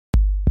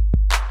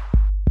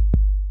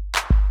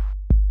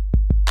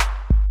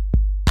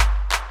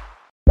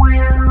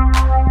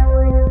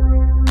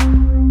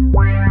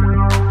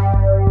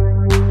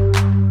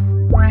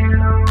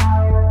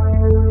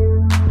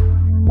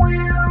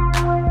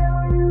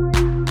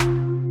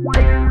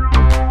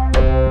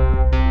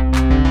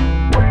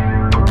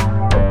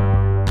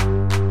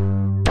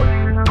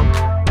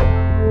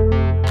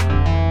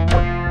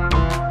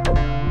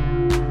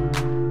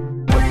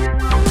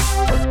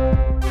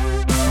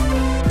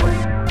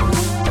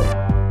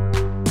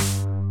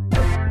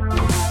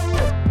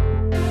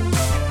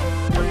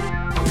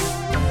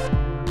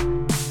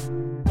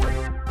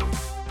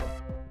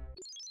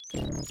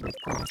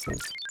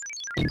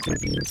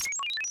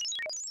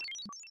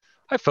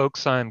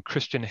folks. I'm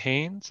Christian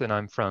Haynes, and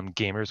I'm from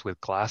Gamers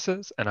with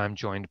Glasses, and I'm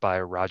joined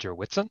by Roger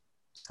Whitson.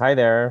 Hi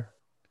there.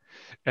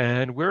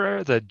 And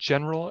we're the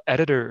general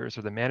editors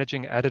or the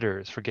managing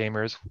editors for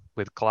Gamers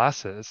with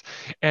Glasses.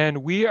 And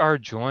we are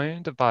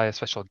joined by a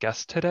special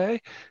guest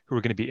today who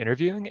we're going to be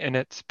interviewing, and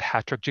it's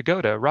Patrick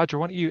Jagoda. Roger,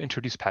 why don't you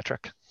introduce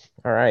Patrick?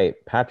 All right.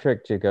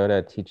 Patrick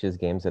Jagoda teaches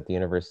games at the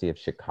University of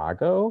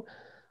Chicago.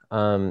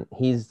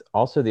 He's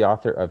also the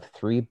author of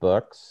three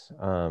books,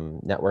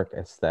 Network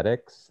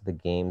Aesthetics, The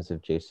Games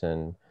of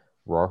Jason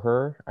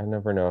Rohrer. I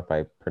never know if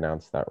I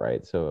pronounced that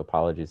right, so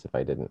apologies if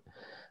I didn't.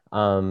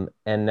 And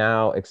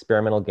now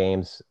Experimental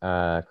Games,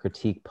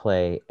 Critique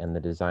Play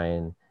and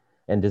Design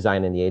in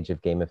the Age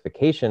of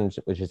Gamification,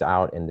 which is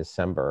out in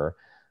December.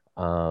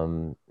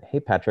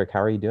 Hey, Patrick,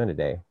 how are you doing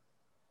today?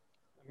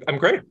 I'm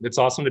great. It's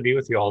awesome to be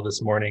with you all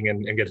this morning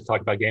and get to talk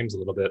about games a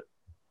little bit.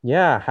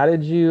 Yeah,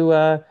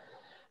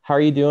 how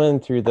are you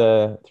doing through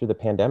the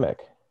pandemic?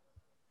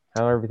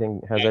 How's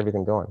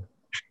everything going?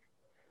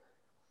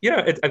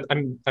 Yeah,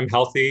 I'm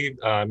healthy.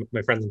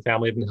 My friends and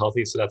family have been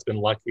healthy, so that's been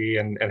lucky,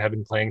 and have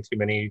been playing too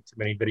many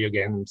video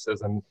games,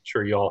 as I'm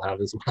sure you all have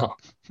as well.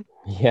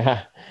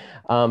 Yeah.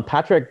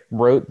 Patrick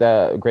wrote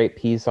the great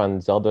piece on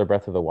Zelda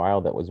Breath of the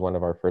Wild that was one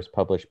of our first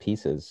published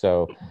pieces.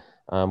 So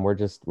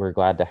we're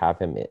glad to have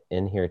him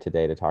in here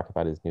today to talk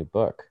about his new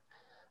book.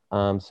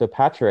 So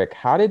Patrick,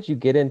 how did you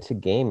get into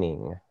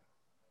gaming?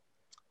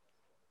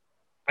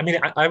 I mean,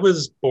 I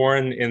was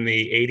born in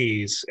the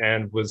 80s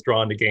and was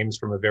drawn to games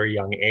from a very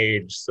young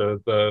age. So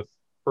the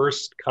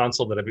first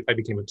console that I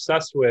became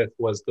obsessed with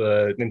was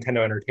the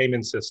Nintendo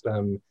Entertainment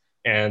System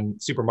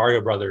and Super Mario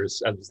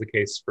Brothers, as was the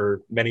case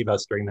for many of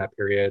us during that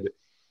period.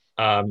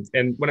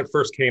 And when it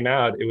first came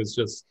out, it was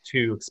just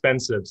too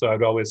expensive. So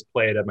I'd always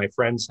play it at my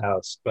friend's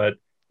house. But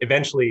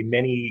eventually,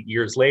 many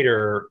years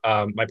later,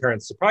 my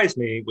parents surprised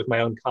me with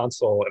my own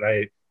console. And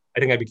I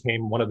think I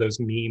became one of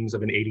those memes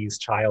of an 80s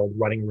child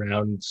running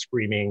around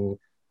screaming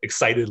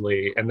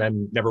excitedly and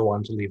then never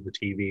wanted to leave the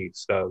TV.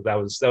 So that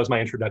was my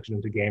introduction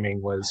into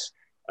gaming was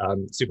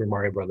Super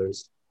Mario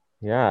Brothers.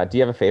 Yeah. Do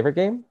you have a favorite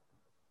game?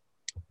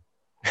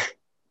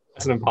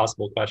 That's an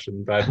impossible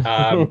question, but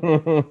I'd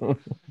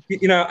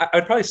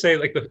probably say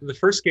like the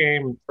first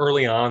game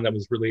early on that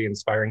was really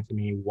inspiring to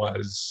me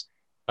was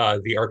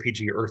the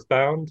RPG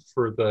Earthbound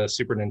for the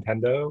Super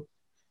Nintendo.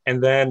 And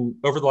then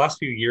over the last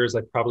few years,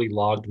 I've probably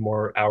logged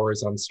more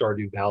hours on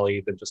Stardew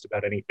Valley than just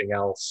about anything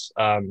else.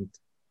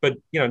 But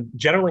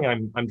generally,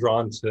 I'm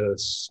drawn to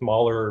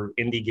smaller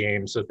indie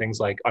games. So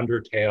things like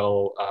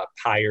Undertale,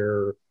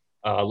 Pyre,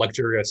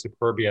 Luxuria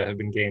Superbia have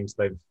been games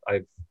that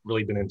I've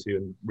really been into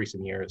in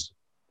recent years.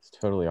 It's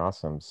totally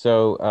awesome.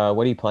 So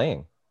what are you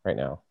playing right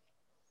now?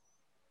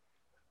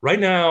 Right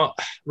now,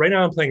 right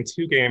now I'm playing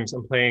two games.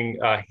 I'm playing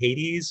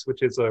Hades,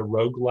 which is a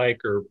roguelike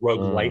or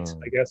roguelite,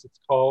 I Mm, guess it's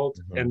called.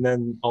 mhm. And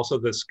then also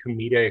this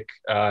comedic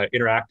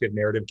interactive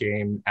narrative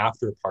game,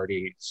 After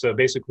Party. So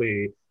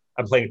basically,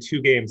 I'm playing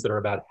two games that are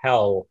about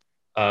hell.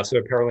 So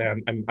apparently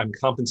I'm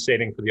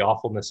compensating for the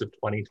awfulness of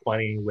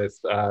 2020 with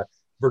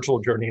virtual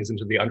journeys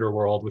into the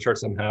underworld, which are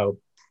somehow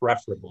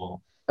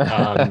preferable.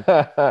 Um,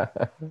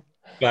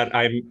 but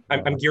I'm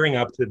Yeah. gearing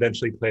up to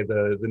eventually play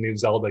the new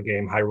Zelda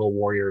game, Hyrule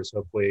Warriors,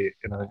 hopefully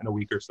in a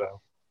week or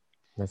so.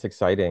 That's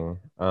exciting.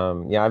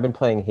 Yeah, I've been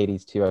playing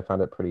Hades too. I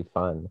found it pretty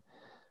fun.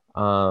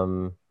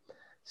 Um,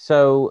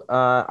 so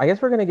I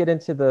guess we're gonna get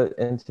into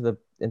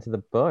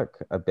the book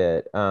a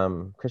bit.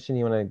 Christian,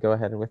 you want to go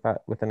ahead with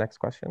that with the next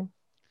question?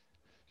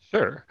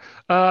 Sure.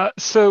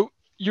 So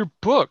your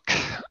book,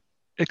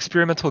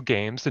 Experimental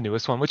Games, the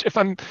newest one, which, if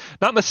I'm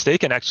not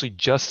mistaken, actually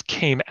just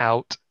came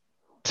out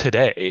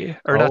today,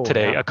 or not Oh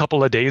today, yeah. a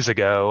couple of days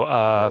ago,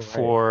 Oh right.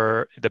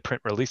 for the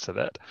print release of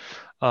it,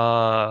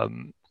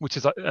 which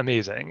is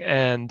amazing.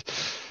 And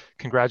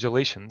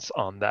congratulations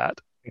on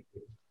that.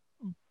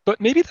 But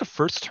maybe the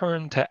first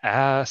turn to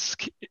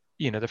ask,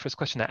 the first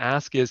question to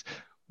ask is,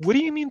 what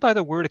do you mean by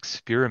the word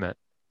experiment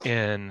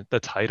in the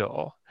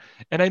title?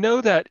 And I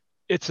know that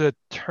it's a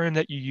term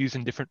that you use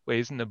in different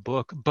ways in the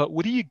book, but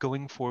what are you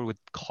going for with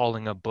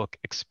calling a book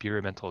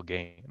experimental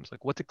games?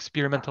 Like, what's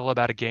experimental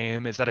about a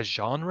game? Is that a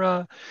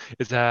genre?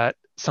 Is that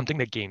something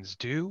that games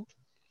do?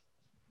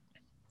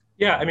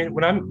 Yeah, I mean,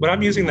 when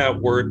I'm using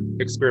that word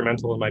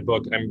experimental in my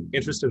book, I'm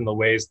interested in the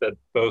ways that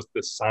both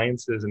the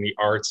sciences and the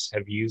arts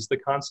have used the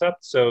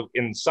concept. So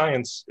in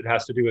science, it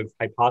has to do with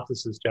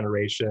hypothesis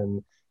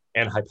generation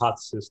and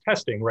hypothesis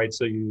testing, right?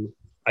 So you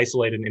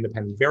isolate an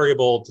independent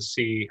variable to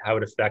see how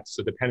it affects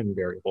a dependent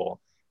variable.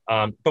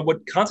 But what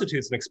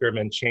constitutes an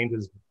experiment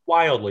changes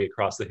wildly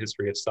across the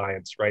history of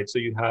science, right? So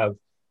you have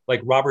like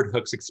Robert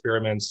Hooke's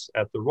experiments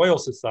at the Royal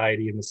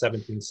Society in the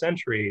 17th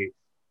century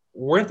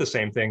weren't the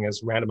same thing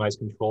as randomized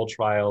control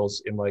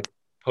trials in like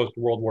post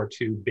World War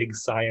II big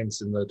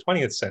science in the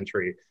 20th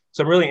century.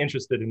 So I'm really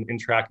interested in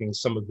tracking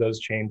some of those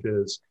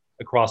changes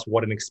across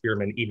what an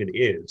experiment even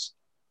is.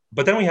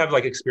 But then we have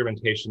like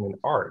experimentation in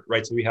art,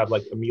 right? So we have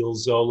like Emile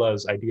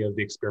Zola's idea of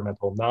the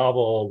experimental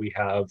novel. We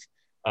have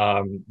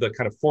the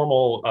kind of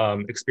formal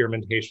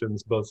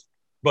experimentations, both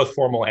both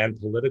formal and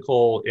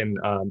political in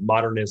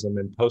modernism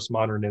and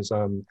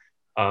postmodernism,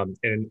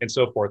 and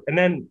so forth. And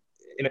then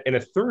in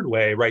a third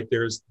way, right,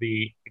 there's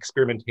the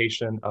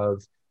experimentation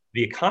of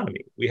the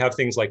economy. We have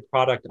things like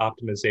product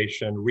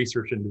optimization,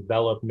 research and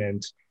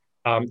development.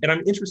 And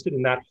I'm interested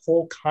in that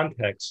whole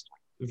context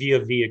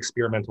via the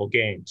experimental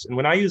games. And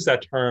when I use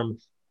that term,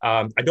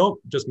 I don't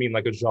just mean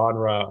like a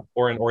genre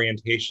or an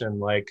orientation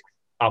like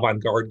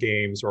avant-garde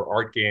games or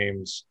art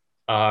games.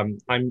 I'm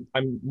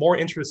more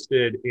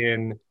interested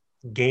in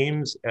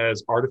games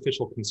as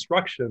artificial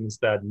constructions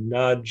that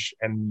nudge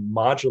and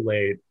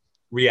modulate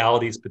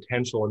reality's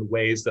potential in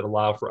ways that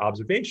allow for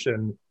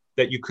observation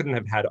that you couldn't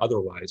have had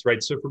otherwise,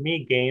 right? So for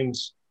me,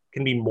 games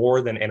can be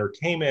more than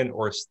entertainment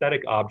or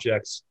aesthetic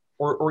objects,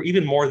 or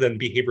even more than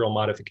behavioral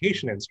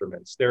modification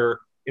instruments. They're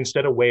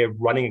instead a way of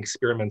running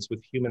experiments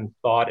with human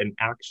thought and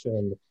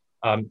action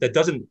that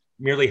doesn't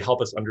merely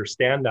help us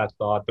understand that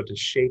thought, but to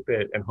shape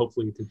it and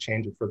hopefully to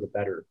change it for the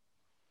better.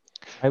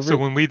 So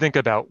when we think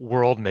about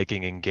world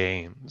making in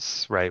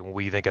games, right, when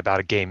we think about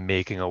a game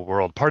making a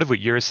world, part of what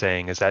you're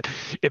saying is that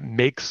it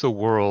makes a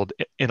world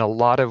in a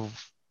lot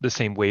of the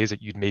same ways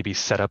that you'd maybe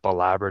set up a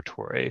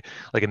laboratory.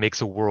 Like it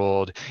makes a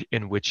world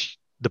in which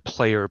the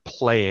player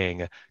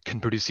playing can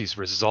produce these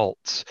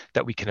results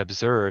that we can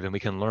observe, and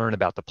we can learn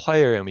about the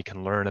player, and we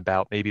can learn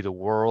about maybe the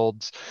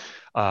worlds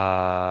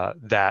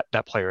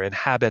that player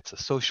inhabits, the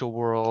social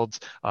worlds,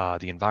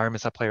 the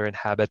environments that player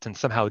inhabits, and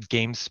somehow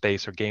game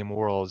space or game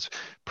worlds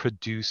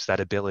produce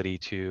that ability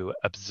to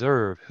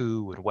observe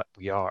who and what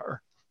we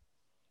are.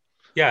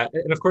 Yeah,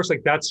 and of course,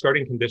 like that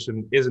starting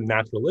condition isn't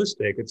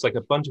naturalistic. It's like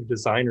a bunch of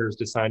designers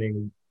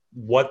deciding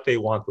what they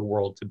want the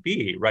world to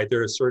be, right?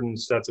 There are certain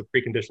sets of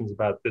preconditions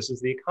about this is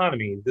the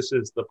economy, this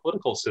is the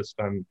political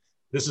system,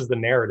 this is the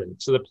narrative.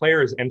 So the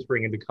player is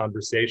entering into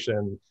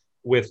conversation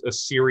with a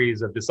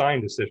series of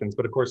design decisions.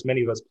 But of course,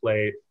 many of us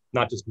play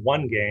not just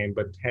one game,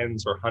 but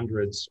tens or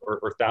hundreds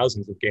or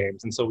thousands of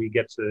games. And so we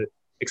get to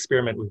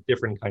experiment with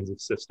different kinds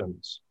of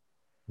systems.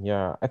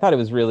 Yeah, I thought it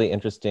was really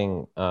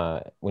interesting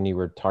when you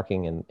were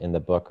talking in the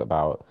book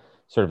about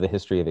sort of the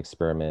history of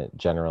experiment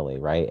generally,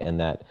 right? And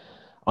that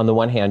on the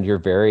one hand, you're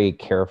very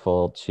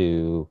careful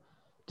to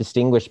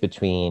distinguish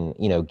between,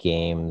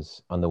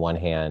 games on the one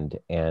hand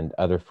and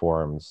other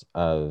forms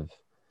of,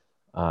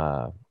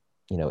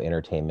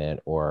 entertainment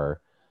or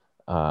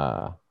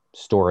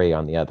story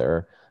on the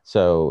other.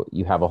 So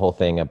you have a whole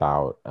thing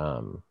about,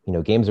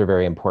 games are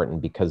very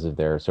important because of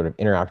their sort of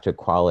interactive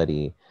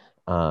quality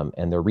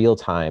and the real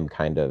time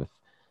kind of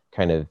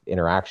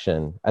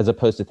interaction, as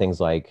opposed to things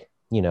like,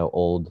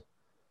 old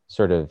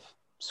sort of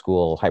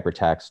school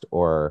hypertext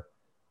or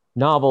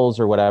novels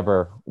or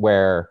whatever,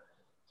 where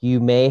you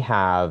may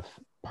have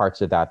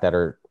parts of that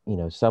are,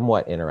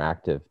 somewhat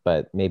interactive,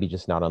 but maybe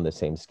just not on the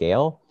same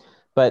scale.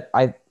 But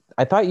I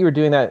thought you were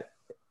doing that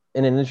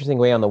in an interesting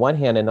way on the one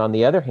hand, and on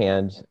the other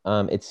hand,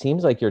 it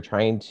seems like you're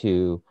trying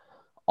to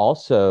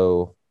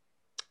also,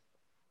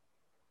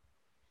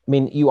 I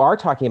mean, you are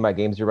talking about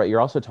games, you're right.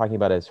 You're also talking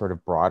about a sort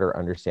of broader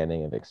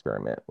understanding of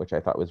experiment, which I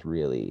thought was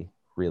really,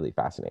 really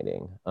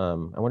fascinating. I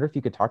wonder if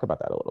you could talk about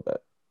that a little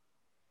bit.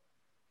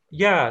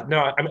 Yeah,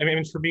 no, I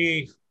mean, for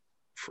me,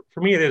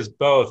 it is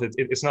both.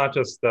 It's not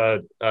just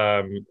that.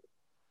 I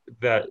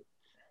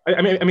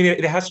mean,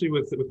 it has to do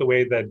with the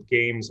way that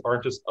games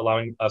aren't just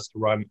allowing us to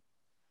run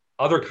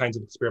other kinds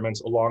of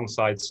experiments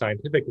alongside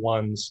scientific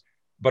ones,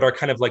 but are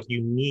kind of like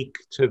unique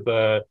to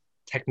the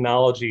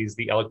technologies,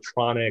 the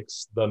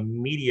electronics, the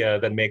media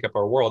that make up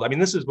our world. I mean,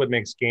 this is what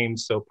makes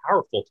games so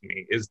powerful to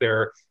me, is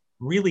they're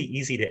really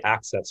easy to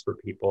access for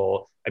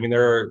people. I mean,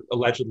 there are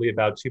allegedly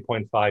about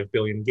 2.5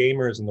 billion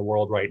gamers in the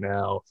world right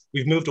now.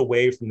 We've moved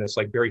away from this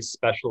like very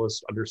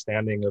specialist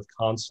understanding of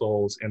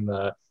consoles in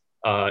the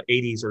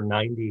 80s or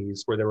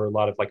 90s, where there were a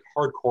lot of like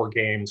hardcore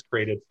games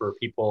created for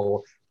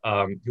people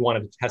who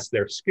wanted to test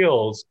their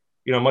skills,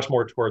 much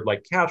more toward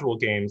like casual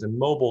games and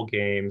mobile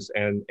games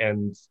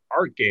and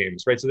art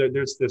games, right? So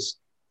there's this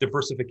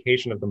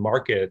diversification of the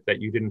market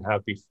that you didn't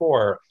have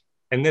before.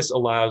 And this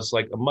allows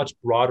like a much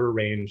broader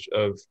range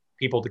of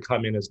people to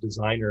come in as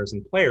designers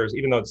and players,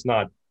 even though it's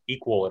not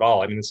equal at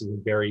all. I mean, this is a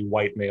very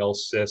white male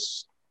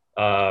cis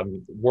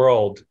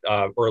world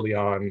early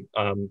on,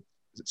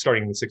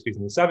 starting in the 60s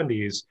and the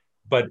 70s,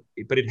 but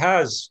it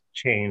has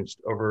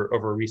changed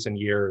over recent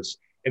years.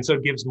 And so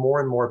it gives more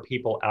and more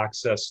people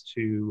access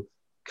to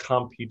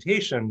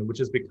computation, which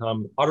has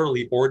become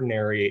utterly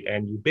ordinary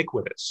and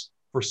ubiquitous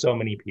for so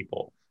many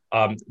people.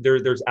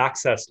 There's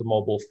access to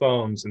mobile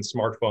phones and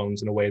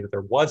smartphones in a way that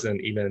there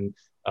wasn't even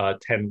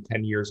 10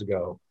 years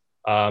ago.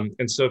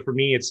 And so for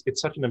me, it's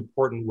such an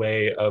important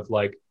way of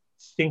like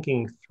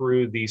thinking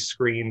through these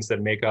screens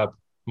that make up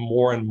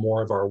more and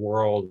more of our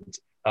world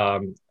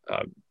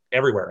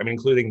everywhere. I mean,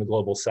 including the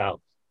global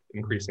South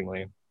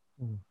increasingly.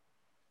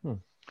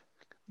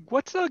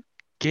 What's a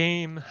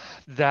game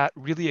that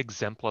really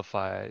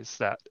exemplifies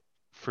that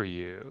for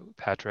you,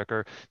 Patrick?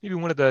 Or maybe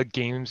one of the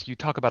games, you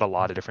talk about a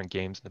lot of different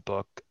games in the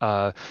book,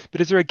 but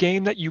is there a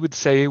game that you would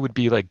say would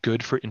be like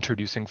good for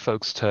introducing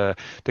folks to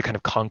the kind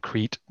of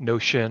concrete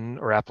notion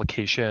or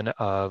application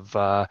of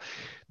the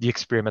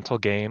experimental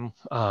game,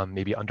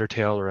 maybe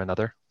Undertale or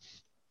another?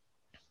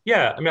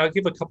 Yeah, I mean, I'll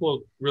give a couple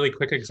of really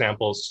quick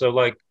examples. So,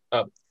 like,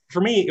 for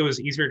me, it was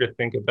easier to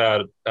think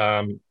about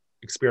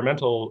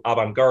experimental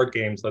avant-garde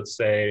games, let's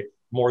say,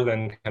 more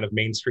than kind of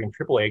mainstream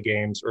AAA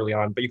games early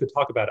on. But you could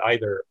talk about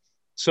either.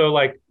 So,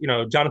 like,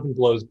 Jonathan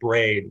Blow's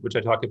Braid, which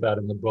I talk about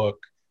in the book,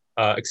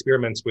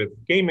 experiments with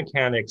game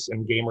mechanics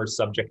and gamer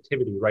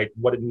subjectivity, right?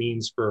 What it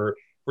means for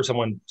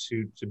someone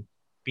to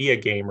be a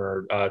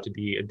gamer, to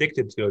be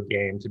addicted to a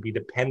game, to be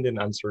dependent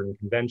on certain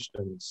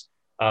conventions.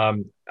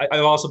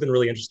 I've also been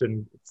really interested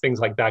in things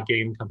like that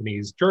game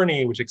company's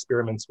Journey, which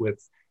experiments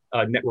with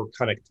network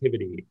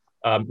connectivity,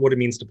 what it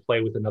means to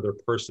play with another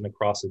person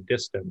across a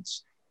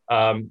distance.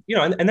 And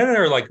then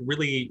there are like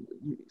really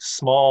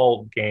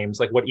small games,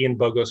 like what Ian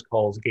Bogost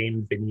calls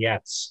game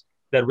vignettes,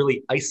 that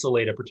really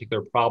isolate a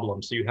particular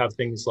problem. So you have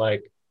things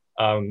like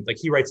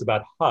he writes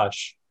about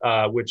Hush,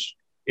 which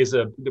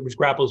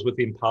grapples with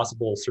the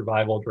impossible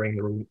survival during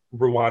the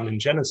Rwandan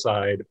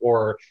genocide,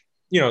 or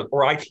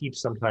I teach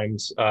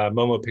sometimes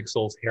Momo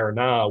Pixel's Hair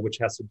Now, which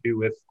has to do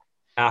with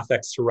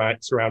affects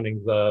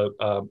surrounding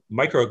the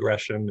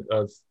microaggression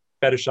of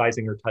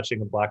fetishizing or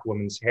touching a Black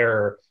woman's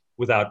hair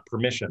without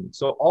permission.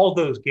 So all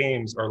those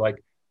games are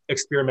like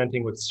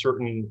experimenting with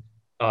certain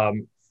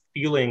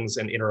feelings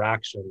and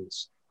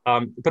interactions.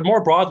 But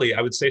more broadly,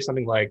 I would say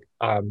something like,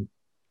 I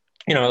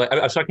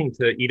was talking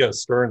to Ido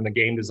Stern, the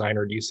game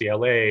designer at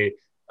UCLA,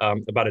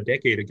 about a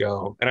decade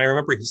ago, and I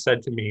remember he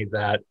said to me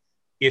that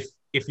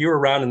if you were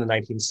around in the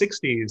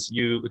 1960s,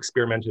 you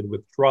experimented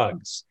with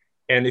drugs.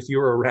 And if you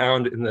were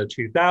around in the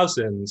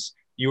 2000s,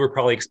 you were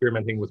probably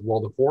experimenting with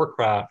World of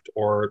Warcraft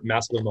or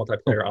massively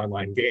multiplayer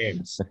online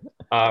games.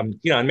 And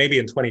maybe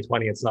in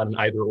 2020, it's not an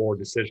either or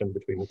decision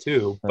between the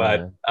two.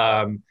 But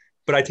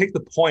I take the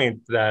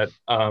point that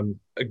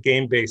a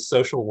game-based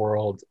social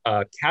world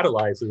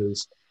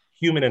catalyzes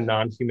human and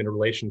non-human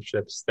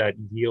relationships that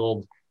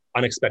yield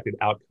unexpected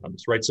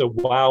outcomes, right? So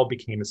WoW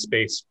became a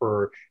space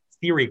for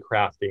theory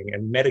crafting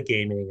and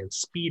metagaming and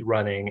speed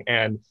running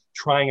and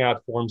trying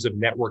out forms of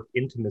network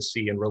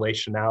intimacy and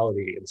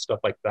relationality and stuff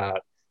like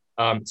that.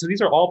 So these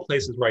are all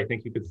places where I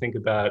think you could think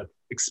about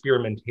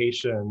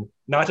experimentation,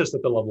 not just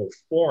at the level of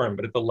form,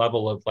 but at the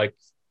level of like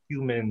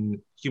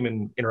human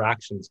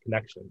interactions,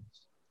 connections.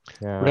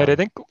 Yeah. Right. I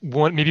think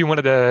maybe one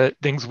of the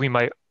things we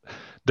might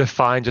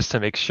define just to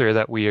make sure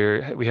that we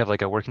have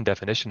like a working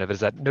definition of it is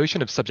that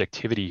notion of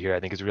subjectivity here. I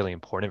think is really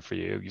important for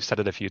you. You've said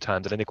it a few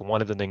times, and I think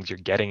one of the things you're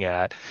getting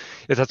at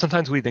is that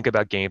sometimes we think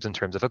about games in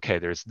terms of, okay,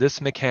 there's this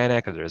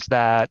mechanic or there's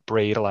that.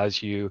 Braid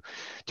allows you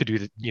to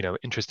do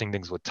interesting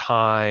things with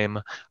time.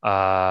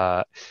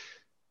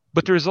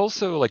 But there's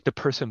also like the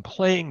person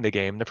playing the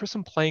game. The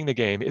person playing the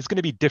game is going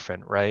to be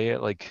different, right?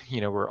 Like,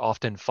 we're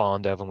often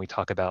fond of when we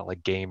talk about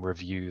like game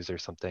reviews or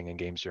something in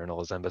games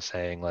journalism of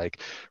saying like,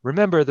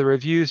 remember the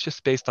review is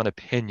just based on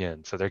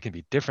opinion. So there can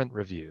be different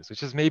reviews,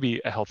 which is maybe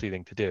a healthy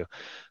thing to do.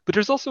 But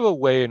there's also a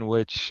way in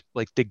which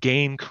like the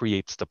game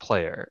creates the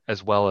player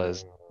as well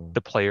as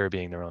the player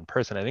being their own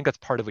person. I think that's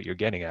part of what you're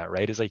getting at,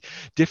 right? Is like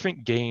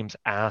different games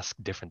ask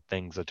different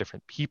things of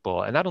different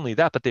people. And not only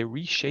that, but they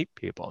reshape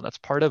people. And that's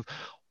part of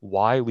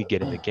why we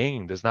get in the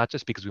game is not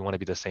just because we want to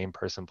be the same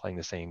person playing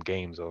the same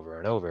games over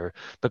and over,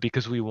 but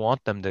because we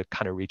want them to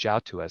kind of reach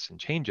out to us and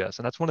change us.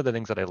 And that's one of the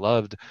things that I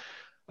loved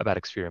about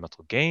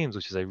experimental games,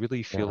 which is I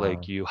really feel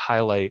like you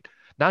highlight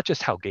not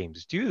just how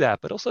games do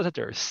that, but also that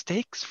there are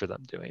stakes for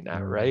them doing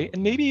that, right?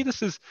 And maybe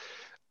this is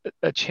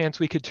a chance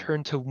we could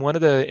turn to one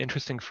of the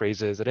interesting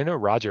phrases that I know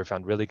Roger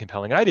found really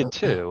compelling, and I did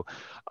too,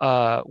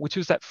 which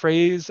was that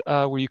phrase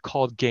where you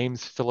called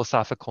games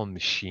philosophical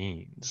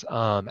machines.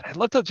 And I'd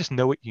love to just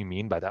know what you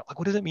mean by that. Like,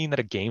 what does it mean that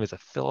a game is a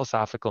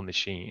philosophical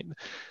machine?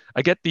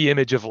 I get the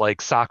image of like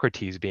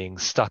Socrates being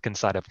stuck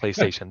inside a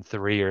PlayStation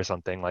 3 or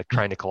something, like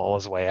trying to claw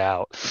his way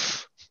out.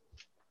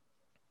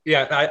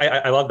 Yeah,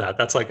 I love that.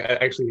 That's like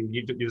actually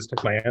you just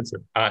took my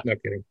answer. No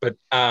kidding, but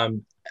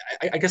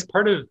I guess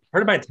part of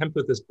my attempt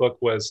with this book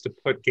was to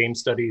put game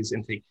studies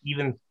into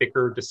even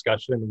thicker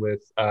discussion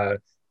with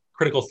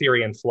critical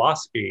theory and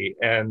philosophy.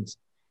 And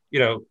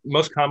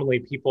most commonly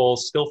people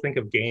still think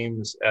of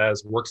games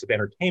as works of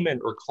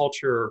entertainment or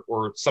culture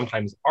or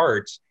sometimes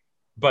art,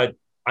 but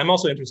I'm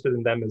also interested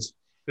in them as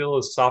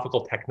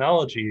philosophical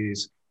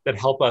technologies that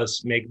help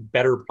us make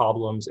better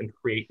problems and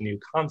create new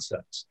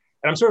concepts.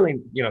 And I'm certainly,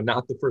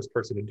 not the first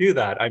person to do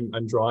that.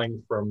 I'm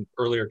drawing from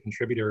earlier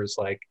contributors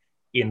like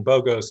Ian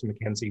Bogost,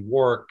 Mackenzie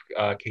Wark,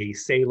 Katie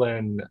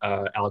Salen,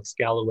 Alex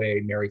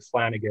Galloway, Mary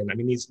Flanagan. I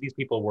mean, these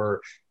people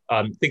were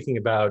thinking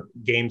about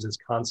games as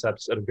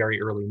concepts at a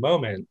very early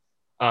moment.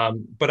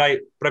 But I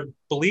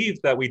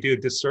believe that we do a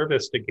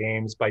disservice to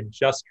games by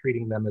just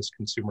treating them as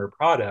consumer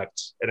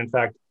products. And in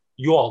fact,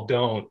 you all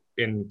don't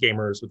in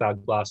Gamers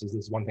Without Glasses.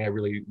 This is one thing I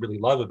really, really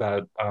love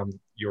about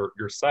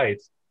your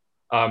site.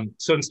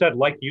 So instead,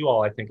 like you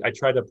all, I think I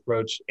try to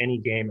approach any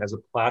game as a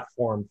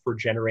platform for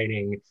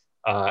generating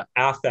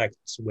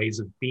affects, ways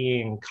of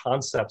being,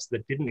 concepts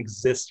that didn't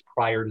exist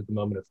prior to the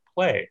moment of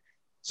play.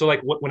 So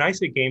like when I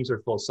say games are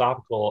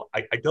philosophical,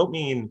 I don't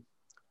mean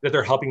that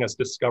they're helping us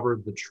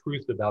discover the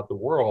truth about the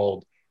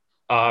world.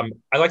 I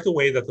like the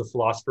way that the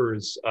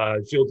philosophers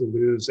Gilles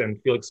Deleuze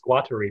and Felix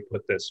Guattari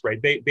put this,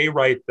 right? They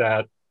write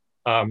that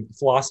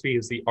philosophy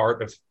is the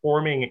art of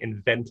forming,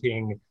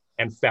 inventing,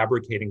 and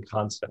fabricating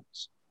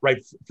concepts,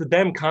 right? For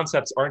them,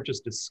 concepts aren't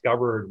just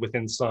discovered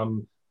within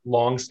some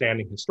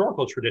long-standing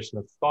historical tradition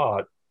of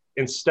thought.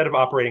 Instead of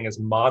operating as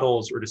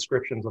models or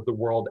descriptions of the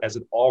world as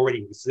it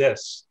already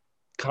exists,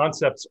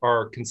 concepts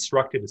are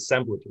constructed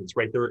assemblages,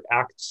 right? They're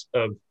acts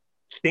of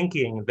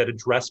thinking that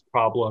address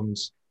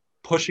problems,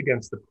 push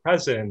against the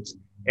present,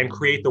 and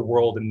create the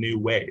world in new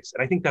ways.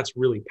 And I think that's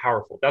really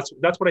powerful. That's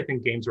what I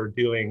think games are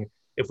doing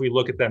if we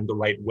look at them the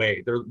right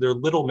way. They're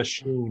little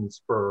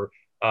machines for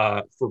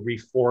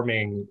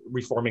reforming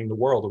the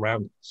world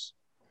around us.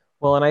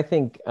 Well, and I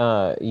think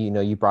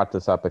you brought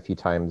this up a few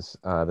times,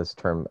 this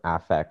term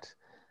affect,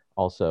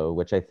 also,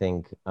 which I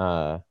think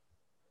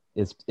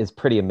is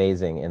pretty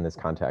amazing in this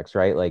context,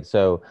 right? Like,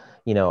 so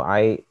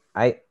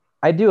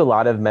I do a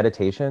lot of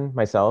meditation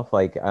myself,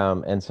 like,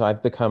 and so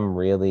I've become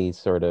really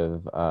sort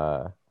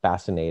of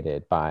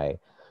fascinated by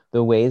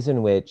the ways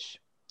in which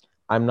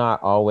I'm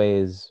not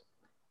always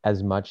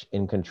as much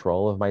in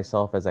control of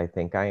myself as I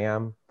think I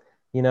am,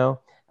 you know?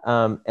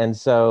 And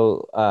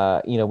so,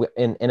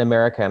 in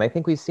America, and I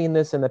think we've seen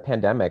this in the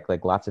pandemic,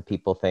 like lots of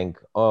people think,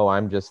 oh,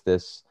 I'm just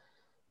this,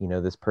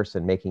 this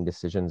person making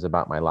decisions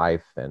about my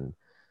life. And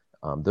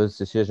those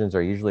decisions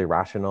are usually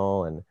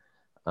rational.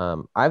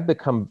 And I've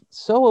become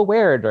so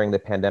aware during the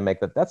pandemic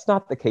that that's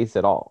not the case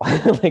at all.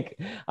 Like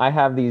I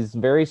have these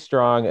very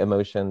strong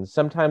emotions.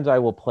 Sometimes I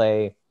will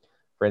play,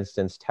 for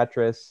instance,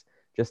 Tetris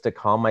just to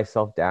calm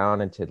myself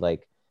down and to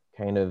like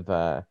kind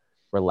of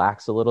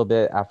relax a little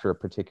bit after a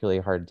particularly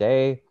hard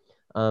day.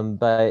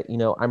 But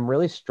I'm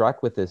really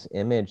struck with this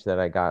image that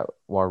I got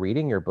while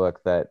reading your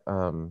book that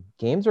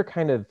games are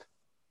kind of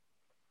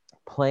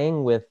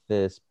playing with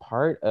this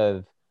part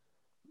of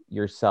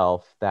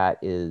yourself that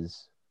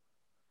is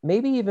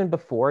maybe even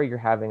before you're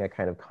having a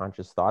kind of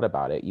conscious thought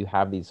about it. You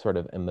have these sort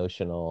of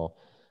emotional,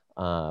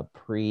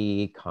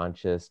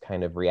 pre-conscious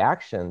kind of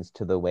reactions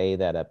to the way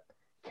that a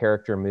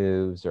character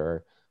moves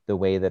or the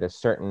way that a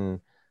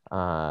certain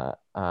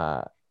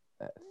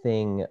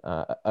thing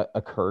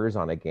occurs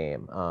on a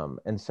game.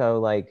 And so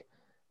like,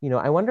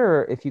 I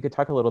wonder if you could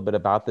talk a little bit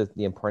about the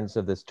importance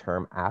of this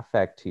term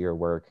affect to your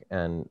work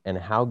and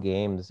how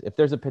games, if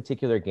there's a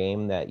particular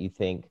game that you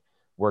think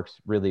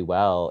works really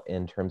well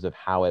in terms of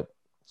how it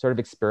sort of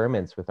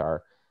experiments with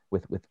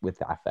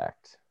with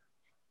affect.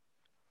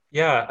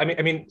 Yeah,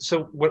 I mean,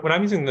 so when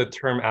I'm using the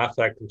term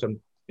affect, which I'm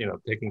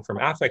taking from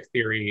affect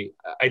theory,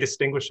 I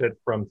distinguish it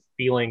from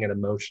feeling and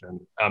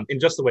emotion in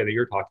just the way that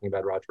you're talking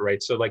about, Roger,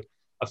 right? So like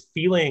a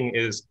feeling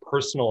is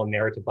personal and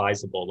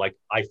narrativizable. Like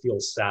I feel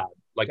sad.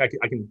 Like I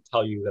can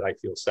tell you that I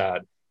feel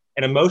sad.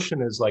 And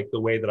emotion is like the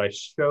way that I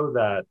show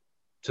that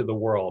to the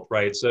world,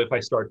 right? So if I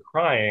start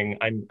crying,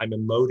 I'm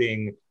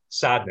emoting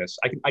sadness.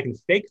 I can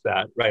fake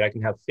that, right? I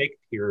can have fake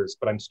tears,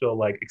 but I'm still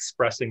like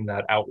expressing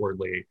that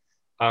outwardly.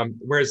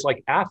 Whereas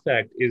like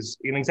affect is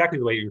in exactly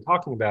the way you're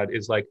talking about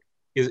is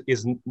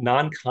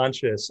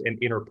non-conscious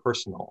and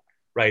interpersonal,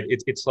 right?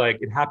 It's like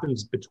it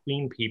happens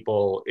between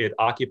people. It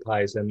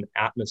occupies an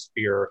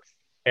atmosphere,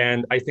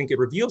 and I think it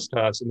reveals to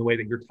us in the way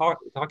that you're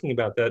talking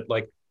about that,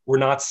 like we're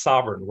not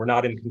sovereign, we're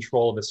not in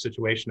control of the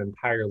situation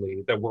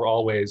entirely. That we're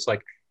always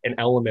like an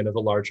element of a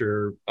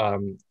larger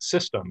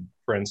system,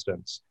 for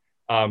instance,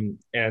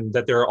 and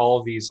that there are all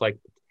of these like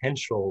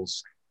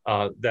potentials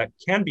that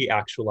can be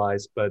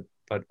actualized, but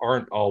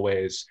aren't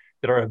always,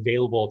 that are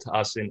available to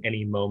us in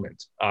any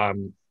moment.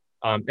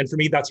 And for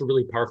me, that's a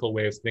really powerful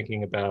way of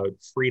thinking about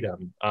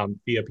freedom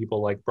via people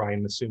like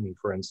Brian Masumi,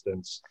 for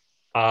instance.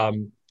 But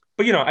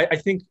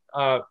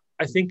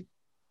I think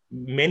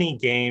many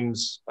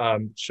games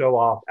show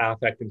off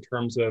affect in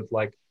terms of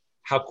like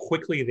how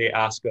quickly they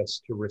ask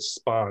us to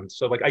respond.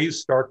 So like I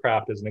use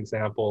StarCraft as an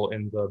example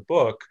in the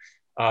book,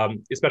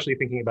 especially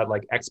thinking about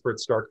like expert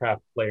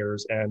StarCraft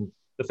players and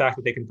the fact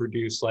that they can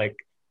produce like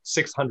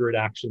 600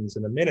 actions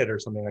in a minute or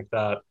something like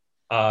that.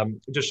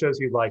 It just shows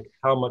you like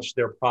how much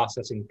they're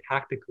processing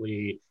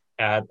tactically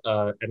at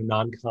a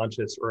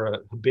non-conscious or a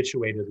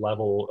habituated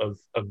level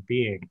of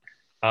being.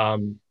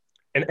 And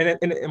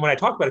when I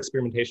talk about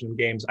experimentation in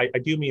games, I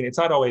do mean it's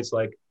not always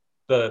like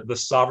the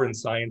sovereign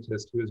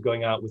scientist who is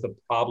going out with a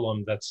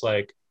problem that's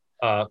like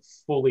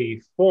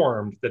fully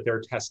formed that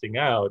they're testing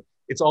out.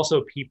 It's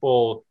also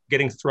people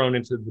getting thrown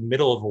into the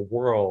middle of a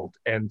world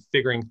and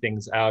figuring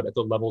things out at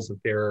the levels of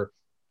their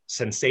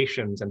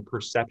sensations and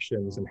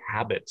perceptions and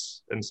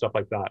habits and stuff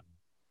like that.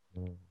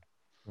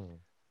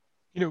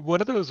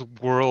 One of those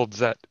worlds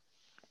that,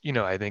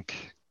 I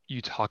think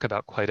you talk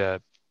about quite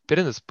a bit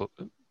in this book,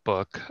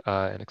 book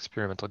and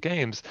experimental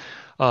games.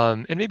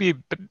 And maybe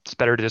it's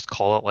better to just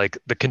call it like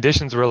the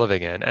conditions we're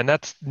living in, and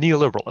that's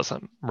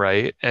neoliberalism,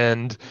 right?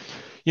 And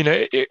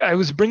I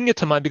was bringing it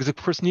to mind because, of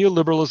course,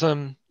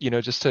 neoliberalism,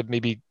 just to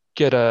maybe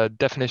get a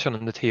definition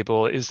on the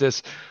table, is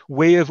this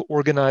way of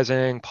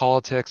organizing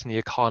politics and the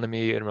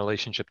economy in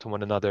relationship to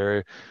one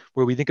another,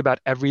 where we think about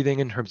everything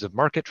in terms of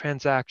market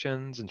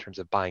transactions, in terms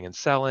of buying and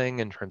selling,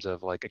 in terms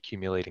of like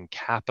accumulating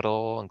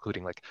capital,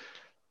 including like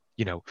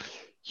you know,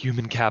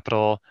 human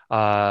capital.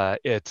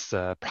 It's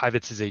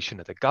privatization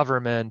of the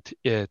government.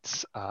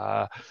 It's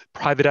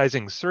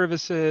privatizing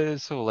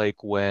services. So,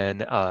 like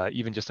when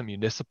even just a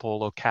municipal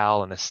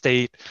locale and a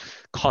state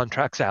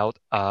contracts out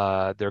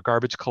their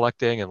garbage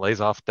collecting and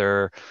lays off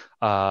their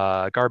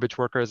garbage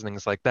workers and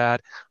things like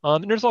that.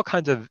 And there's all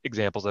kinds of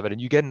examples of it.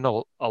 And you get in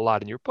a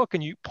lot in your book,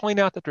 and you point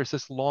out that there's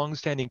this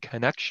long-standing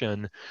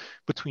connection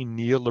between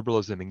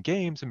neoliberalism and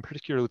games, and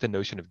particularly with the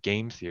notion of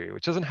game theory,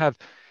 which doesn't have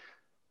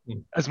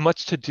as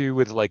much to do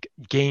with like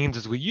games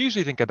as we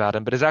usually think about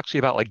them, but is actually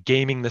about like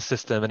gaming the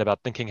system and about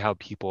thinking how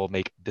people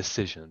make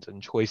decisions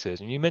and choices.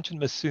 And you mentioned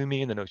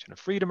Masumi and the notion of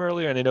freedom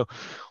earlier, and I know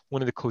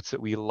one of the quotes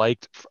that we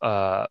liked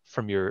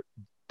from your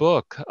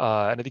book,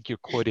 and I think you're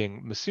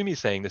quoting Masumi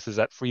saying this, is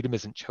that freedom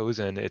isn't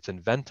chosen, it's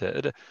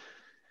invented.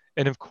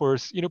 And of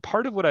course,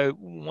 part of what I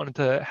wanted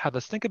to have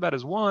us think about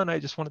is, one, I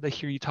just wanted to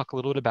hear you talk a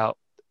little bit about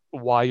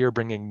why you're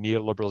bringing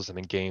neoliberalism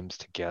and games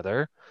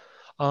together.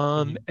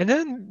 And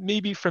then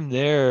maybe from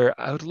there,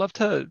 I would love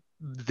to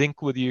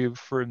think with you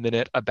for a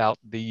minute about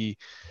maybe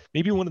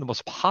one of the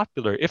most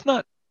popular, if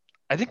not,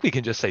 I think we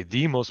can just say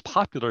the most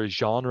popular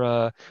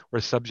genre or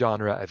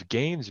subgenre of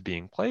games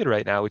being played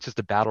right now, which is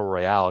the battle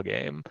royale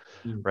game,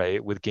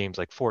 right? With games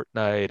like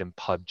Fortnite and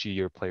PUBG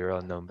or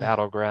PlayerUnknown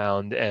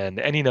Battleground and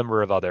any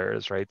number of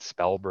others, right?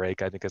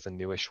 Spellbreak, I think, is a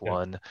newish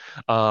one.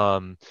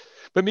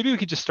 But maybe we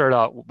could just start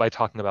out by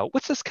talking about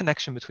what's this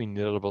connection between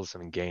neoliberalism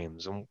and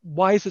games, and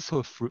why is it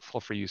so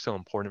fruitful for you, so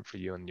important for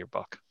you in your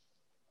book?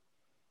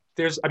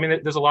 There's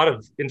a lot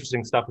of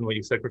interesting stuff in what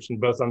you said, Christian,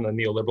 both on the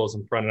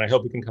neoliberalism front, and I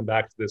hope we can come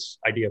back to this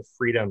idea of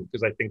freedom,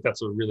 because I think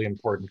that's a really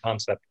important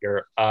concept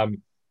here.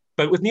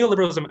 But with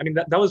neoliberalism,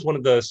 that was one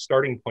of the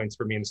starting points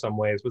for me in some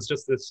ways, was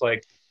just this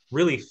like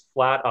really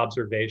flat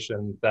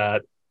observation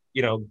that,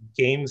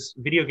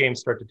 video games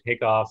start to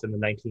take off in the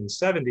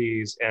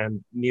 1970s,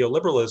 and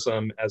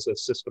neoliberalism as a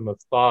system of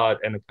thought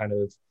and a kind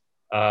of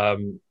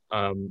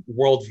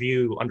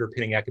worldview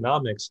underpinning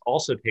economics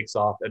also takes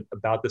off at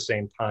about the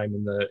same time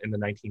in the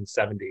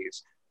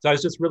 1970s. So I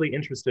was just really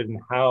interested in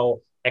how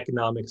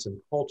economics and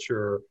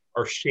culture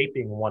are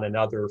shaping one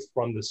another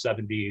from the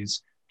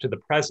 70s to the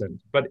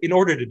present. But in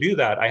order to do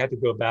that, I had to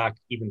go back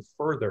even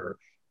further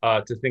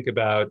to think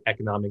about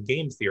economic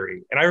game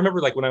theory. And I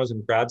remember, like, when I was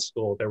in grad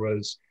school, there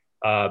was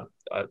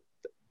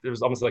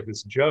almost like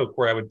this joke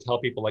where I would tell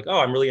people, like, oh,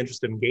 I'm really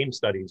interested in game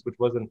studies, which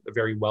wasn't a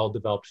very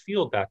well-developed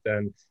field back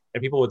then.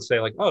 And people would say,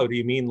 like, oh, do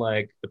you mean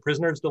like the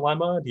prisoner's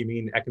dilemma? Do you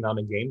mean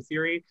economic game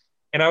theory?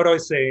 And I would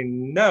always say,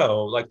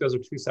 no, like those are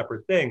two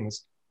separate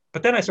things.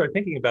 But then I started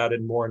thinking about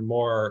it more and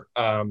more,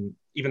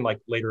 even like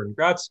later in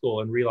grad school,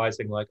 and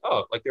realizing, like,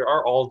 oh, like there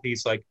are all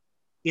these like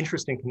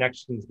interesting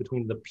connections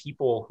between the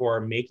people who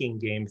are making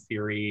game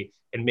theory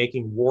and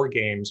making war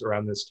games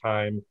around this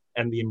time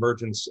and the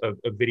emergence of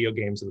video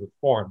games as a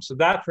form. So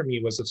that for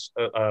me was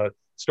a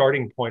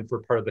starting point for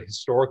part of the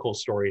historical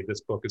story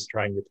this book is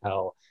trying to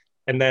tell.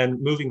 And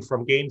then moving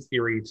from game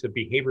theory to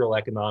behavioral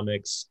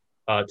economics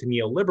to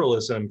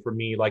neoliberalism, for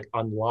me, like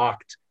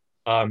unlocked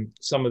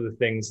some of the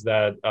things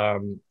that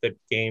that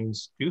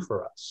games do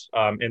for us,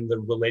 and the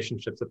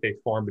relationships that they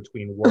form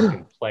between work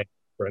and play,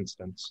 for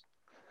instance.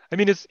 I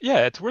mean,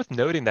 it's worth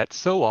noting that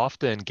so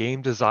often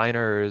game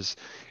designers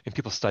and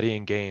people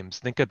studying games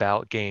think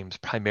about games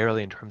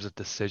primarily in terms of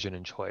decision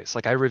and choice.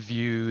 Like, I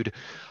reviewed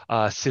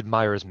Sid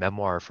Meier's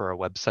memoir for a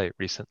website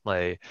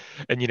recently,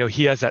 and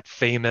he has that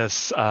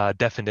famous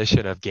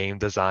definition of game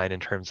design in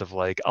terms of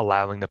like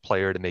allowing the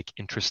player to make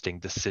interesting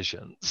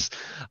decisions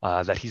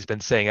that he's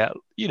been saying at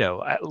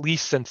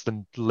least since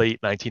the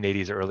late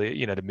 1980s,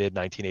 early the mid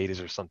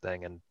 1980s or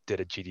something, and did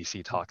a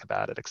GDC talk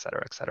about it, et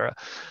cetera, et cetera.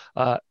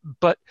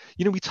 But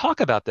we talk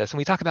about this, and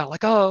we talk about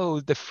like, oh,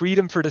 the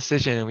freedom for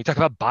decision, and we talk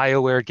about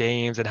BioWare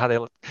games and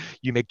how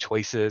you make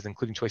choices,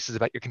 including choices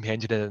about your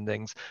companion and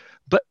things.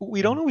 But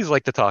we don't always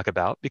like to talk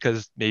about,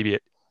 because maybe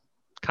it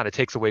kind of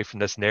takes away from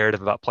this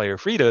narrative about player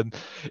freedom,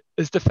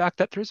 is the fact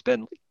that there's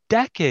been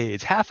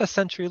decades, half a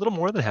century, a little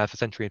more than half a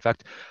century, in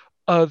fact,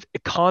 of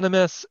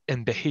economists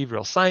and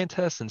behavioral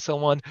scientists and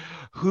so on,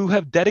 who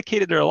have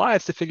dedicated their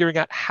lives to figuring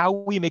out how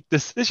we make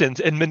decisions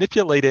and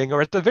manipulating,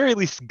 or at the very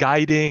least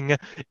guiding,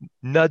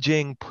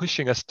 nudging,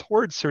 pushing us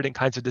towards certain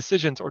kinds of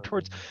decisions, or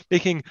towards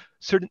making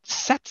certain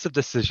sets of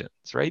decisions,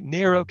 right?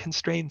 Narrow,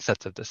 constrained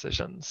sets of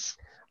decisions.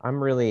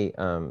 I'm really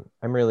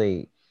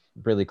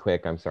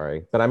quick, I'm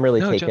sorry, but I'm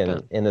really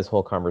taken in this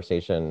whole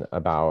conversation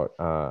about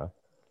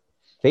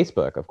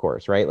Facebook, of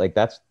course, right? Like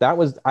that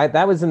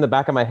was in the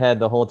back of my head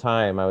the whole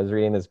time I was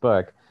reading this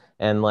book,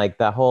 and like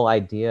that whole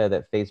idea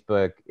that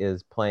Facebook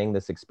is playing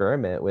this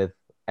experiment with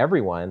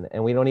everyone,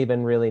 and we don't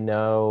even really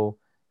know,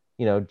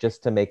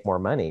 just to make more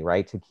money,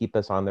 right? To keep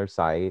us on their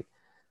site,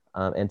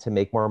 and to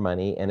make more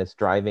money, and it's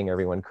driving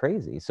everyone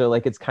crazy. So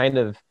like it's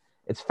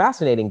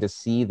fascinating to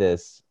see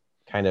this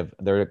kind of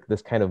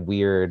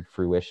weird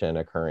fruition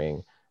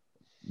occurring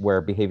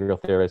where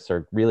behavioral theorists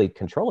are really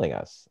controlling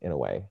us in a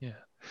way. Yeah.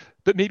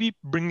 But maybe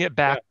bringing it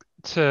back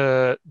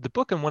to the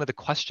book, and one of the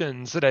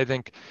questions that I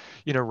think,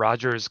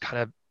 Roger's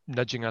kind of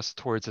nudging us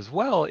towards as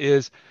well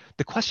is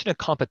the question of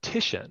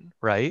competition,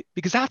 right?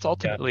 Because that's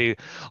ultimately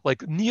like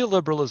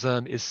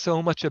neoliberalism is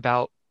so much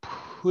about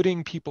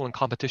putting people in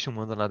competition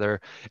with one another,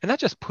 and not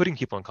just putting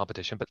people in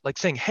competition, but like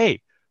saying,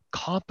 hey,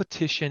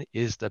 competition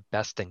is the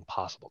best thing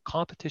possible.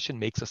 Competition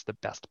makes us the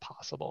best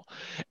possible.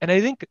 And I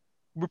think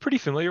we're pretty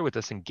familiar with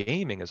this in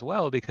gaming as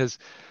well, because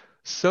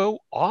so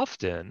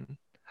often,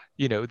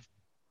 you know,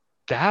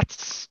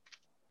 that's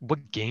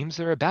what games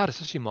are about,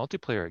 especially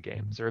multiplayer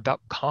games. They're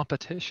about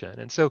competition.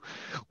 And so,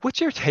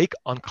 what's your take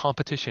on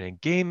competition in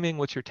gaming?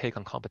 What's your take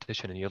on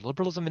competition in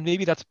neoliberalism? And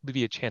maybe that's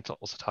maybe a chance to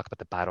also talk about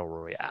the battle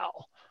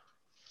royale.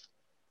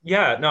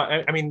 Yeah, no,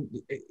 I mean,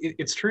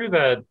 it's true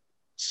that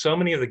so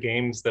many of the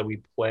games that we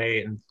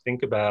play and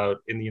think about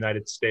in the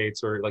United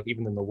States, or like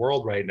even in the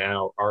world right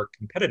now, are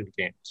competitive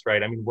games,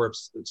 right? I mean,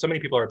 so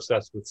many people are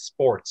obsessed with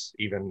sports,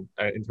 even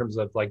in terms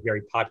of like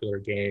very popular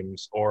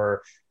games,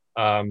 or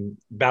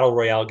battle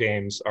royale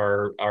games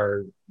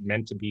are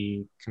meant to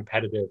be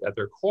competitive at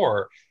their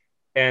core.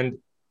 And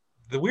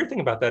the weird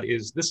thing about that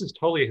is this is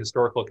totally a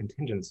historical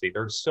contingency.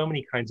 There are so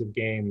many kinds of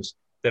games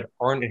that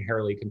aren't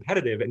inherently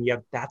competitive, and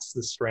yet that's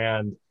the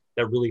strand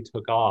that really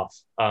took off,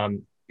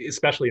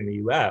 especially in the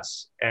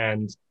US.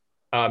 And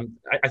I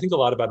think a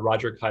lot about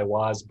Roger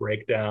Caillois's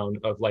breakdown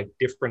of like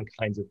different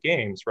kinds of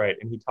games, right?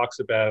 And he talks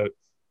about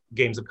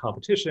games of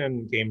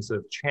competition, games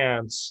of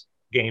chance,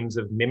 games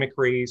of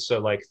mimicry. So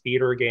like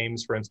theater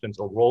games, for instance,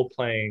 or role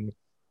playing.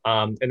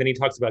 And then he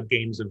talks about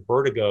games of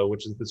vertigo,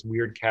 which is this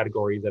weird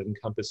category that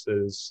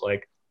encompasses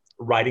like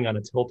riding on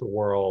a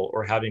tilt-a-whirl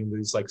or having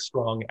these like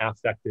strong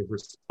affective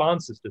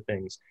responses to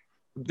things.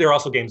 There are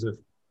also games of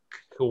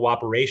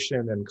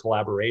cooperation and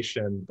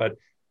collaboration, but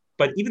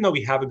even though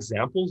we have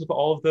examples of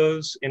all of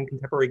those in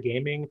contemporary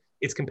gaming,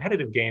 it's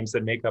competitive games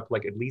that make up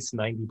like at least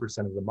 90%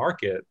 of the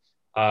market.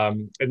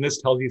 And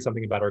this tells you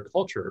something about our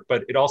culture,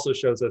 but it also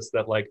shows us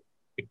that like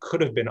it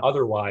could have been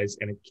otherwise,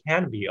 and it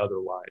can be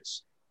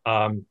otherwise.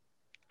 And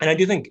I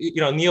do think,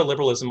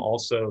 neoliberalism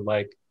also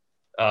like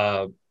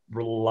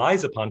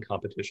relies upon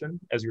competition,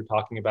 as you're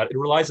talking about. It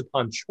relies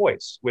upon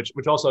choice, which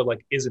also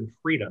like isn't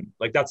freedom.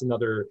 Like that's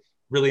another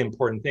really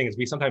important thing, is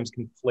we sometimes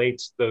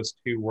conflate those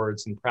two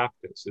words in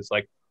practice. It's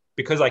like,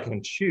 because I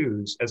can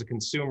choose as a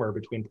consumer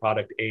between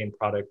product A and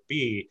product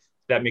B,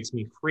 that makes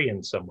me free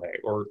in some way,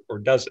 or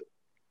does it?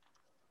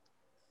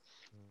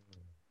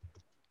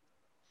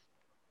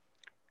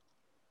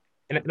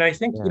 And I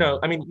think,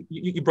 I mean,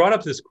 you brought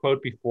up this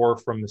quote before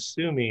from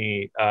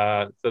Masumi,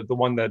 the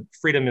one that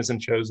freedom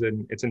isn't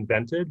chosen, it's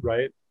invented,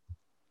 right?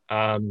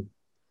 I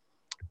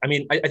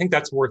mean, I think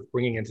that's worth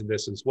bringing into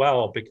this as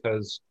well,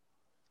 because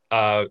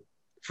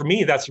for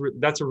me,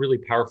 that's a really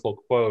powerful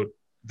quote,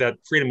 that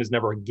freedom is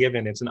never a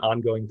given. It's an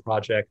ongoing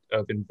project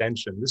of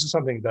invention. This is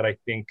something that I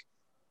think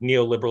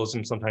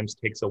neoliberalism sometimes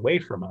takes away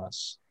from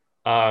us.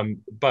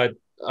 But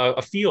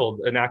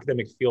an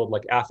academic field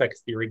like affect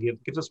theory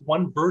gives us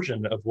one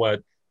version of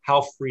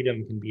how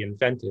freedom can be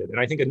invented. And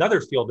I think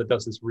another field that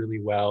does this really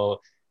well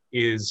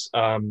is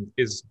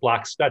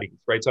Black studies,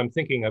 right? So I'm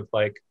thinking of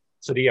like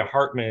Saidiya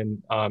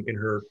Hartman in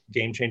her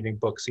game-changing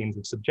book, Scenes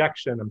of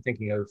Subjection. I'm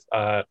thinking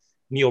of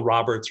Neil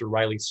Roberts or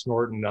Riley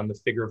Snorton on The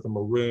Figure of the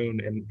Maroon,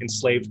 and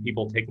enslaved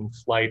people taking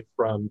flight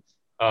from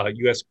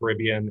US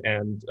Caribbean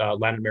and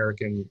Latin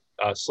American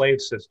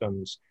slave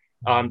systems.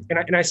 And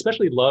I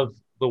especially love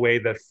the way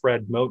that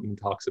Fred Moten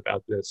talks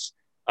about this.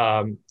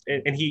 And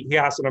he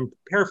asked, and I'm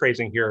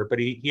paraphrasing here, but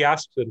he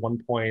asked at one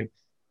point,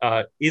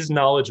 is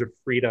knowledge of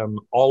freedom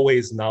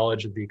always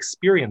knowledge of the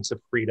experience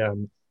of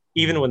freedom,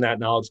 even when that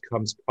knowledge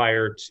comes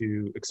prior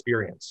to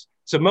experience?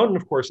 So Moten,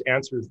 of course,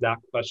 answers that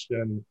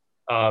question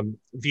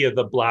via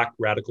the Black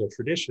radical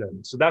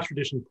tradition. So that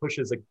tradition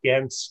pushes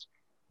against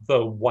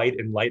the white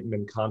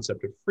Enlightenment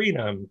concept of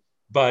freedom,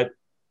 but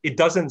it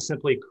doesn't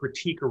simply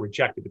critique or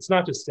reject it. It's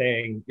not just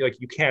saying like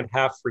you can't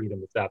have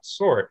freedom of that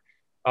sort.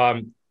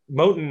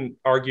 Moten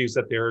argues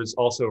that there is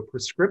also a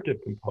prescriptive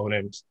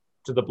component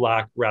to the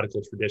Black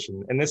radical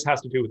tradition, and this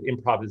has to do with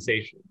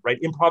improvisation, right?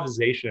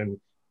 Improvisation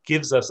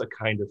gives us a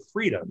kind of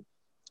freedom.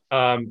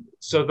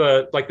 So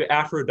the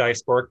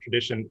Afro-diasporic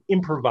tradition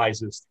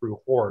improvises through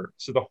horror.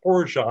 So the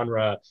horror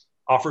genre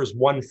offers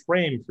one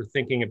frame for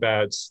thinking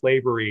about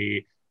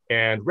slavery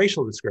and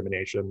racial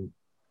discrimination.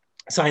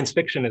 Science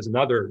fiction is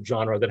another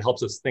genre that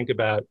helps us think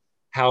about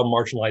how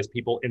marginalized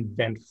people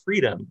invent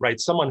freedom, right?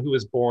 Someone who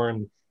was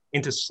born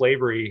into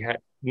slavery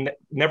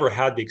never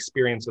had the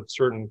experience of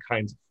certain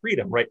kinds of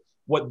freedom, right?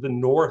 What the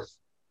North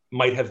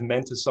might have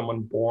meant to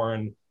someone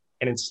born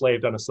and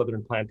enslaved on a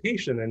Southern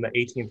plantation in the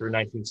 18th or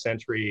 19th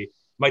century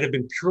might have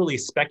been purely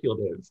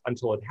speculative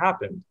until it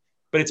happened.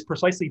 But it's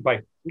precisely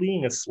by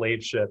fleeing a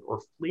slave ship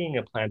or fleeing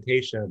a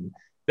plantation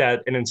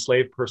that an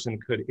enslaved person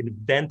could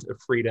invent a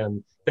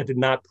freedom that did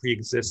not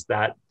pre-exist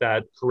that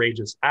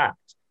courageous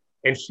act.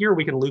 And here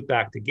we can loop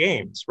back to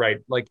games, right?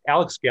 Like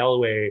Alex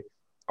Galloway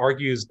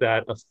argues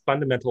that in a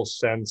fundamental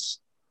sense,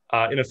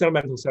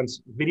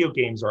 video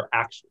games are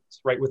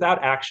actions, right?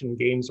 Without action,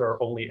 games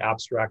are only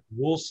abstract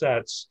rule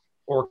sets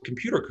or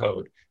computer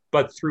code.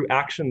 But through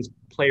actions,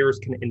 players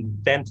can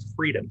invent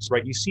freedoms,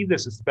 right? You see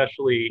this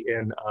especially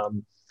in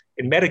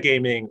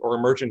metagaming or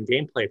emergent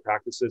gameplay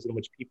practices in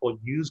which people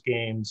use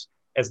games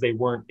as they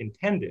weren't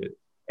intended.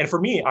 And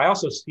for me, I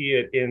also see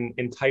it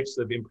in types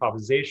of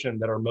improvisation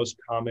that are most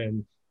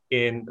common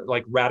in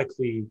like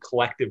radically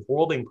collective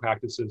worlding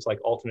practices like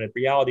alternate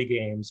reality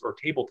games or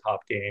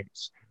tabletop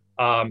games.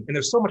 And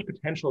there's so much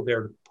potential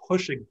there to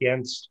push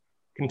against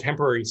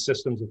contemporary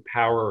systems of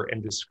power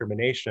and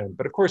discrimination.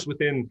 But of course,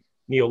 within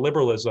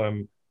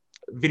neoliberalism,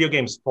 video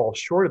games fall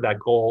short of that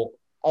goal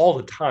all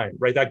the time,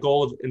 right? That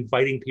goal of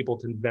inviting people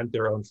to invent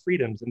their own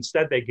freedoms.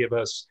 Instead, they give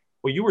us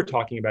what you were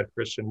talking about,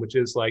 Christian, which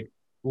is like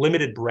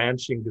limited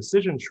branching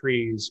decision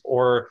trees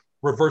or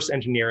reverse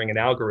engineering an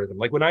algorithm.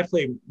 Like when I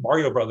play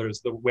Mario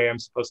Brothers the way I'm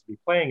supposed to be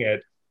playing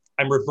it,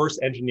 I'm reverse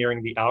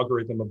engineering the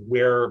algorithm of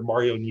where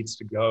Mario needs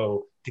to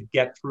go to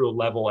get through a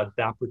level at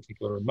that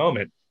particular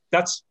moment.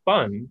 That's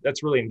fun.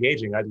 That's really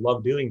engaging. I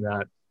love doing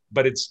that,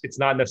 but it's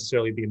not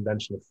necessarily the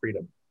invention of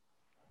freedom.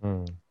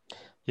 Hmm.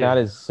 Yeah.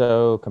 That is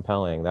so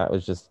compelling. That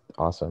was just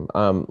awesome.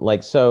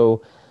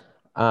 I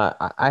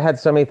had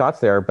so many thoughts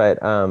there,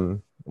 but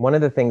one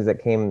of the things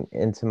that came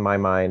into my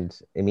mind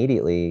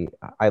immediately,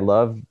 I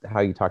love how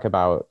you talk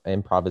about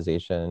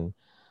improvisation.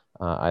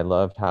 I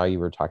loved how you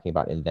were talking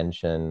about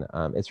invention.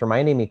 It's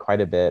reminding me quite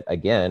a bit,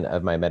 again,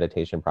 of my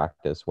meditation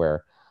practice,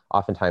 where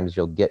oftentimes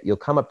you'll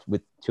come up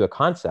to a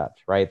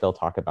concept, right? They'll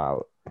talk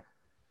about,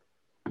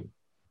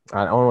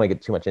 I don't want to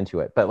get too much into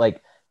it, but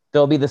like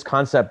there'll be this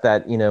concept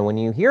that, when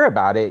you hear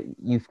about it,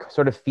 you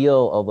sort of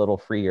feel a little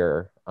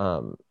freer.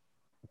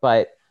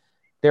 But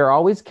they're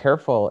always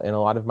careful in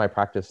a lot of my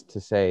practice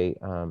to say,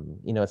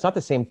 it's not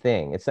the same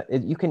thing.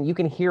 You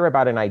can hear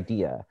about an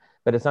idea,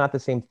 but it's not the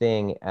same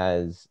thing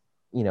as,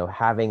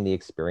 having the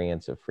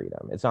experience of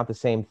freedom. It's not the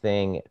same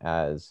thing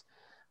as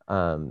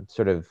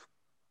sort of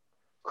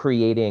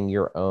creating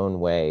your own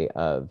way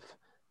of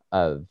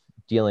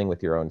dealing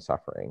with your own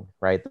suffering,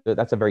 right?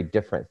 That's a very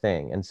different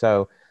thing. And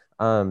so,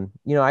 I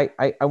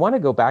want to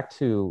go back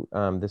to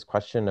this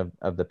question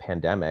of the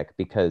pandemic,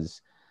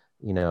 because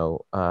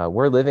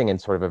we're living in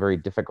sort of a very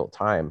difficult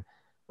time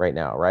right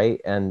now, right?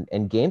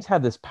 And games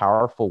have this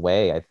powerful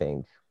way, I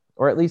think,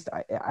 or at least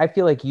I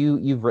feel like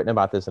you've written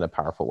about this in a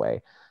powerful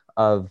way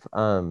of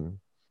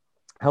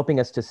helping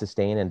us to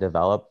sustain and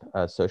develop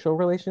social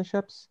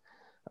relationships.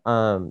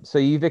 So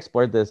you've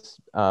explored this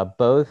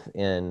both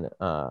in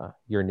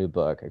your new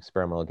book,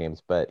 Experimental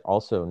Games, but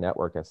also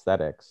Network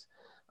Aesthetics.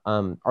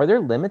 Are there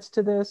limits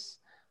to this?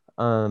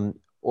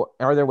 Or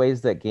are there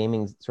ways that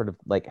gaming sort of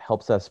like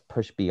helps us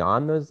push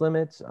beyond those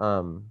limits?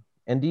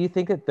 And do you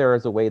think that there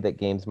is a way that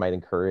games might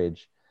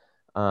encourage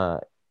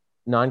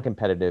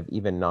non-competitive,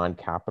 even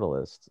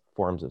non-capitalist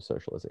forms of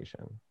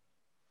socialization?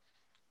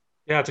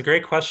 Yeah, it's a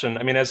great question.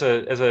 I mean, as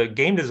a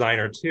game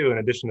designer too, in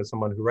addition to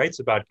someone who writes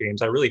about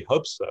games, I really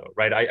hope so,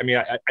 right?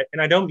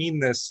 And I don't mean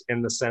this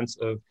in the sense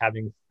of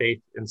having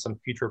faith in some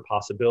future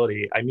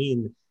possibility. I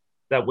mean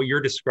that what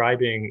you're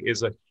describing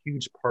is a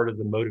huge part of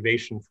the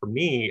motivation for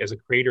me as a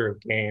creator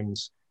of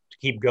games to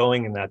keep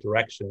going in that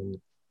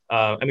direction.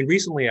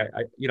 Recently,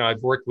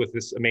 I've worked with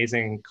this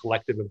amazing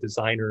collective of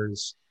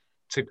designers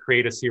to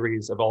create a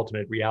series of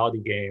alternate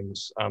reality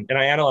games, and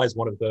I analyzed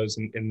one of those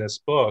in this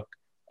book,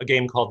 a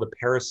game called The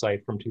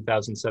Parasite from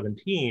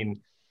 2017.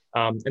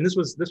 And this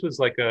was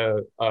like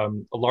a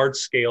large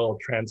scale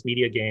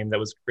transmedia game that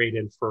was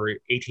created for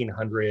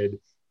 1,800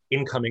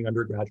 incoming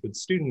undergraduate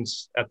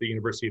students at the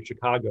University of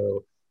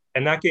Chicago.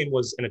 And that game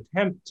was an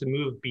attempt to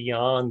move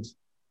beyond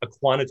a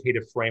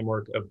quantitative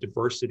framework of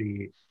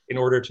diversity in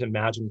order to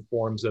imagine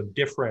forms of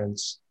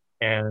difference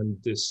and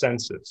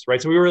dissensus,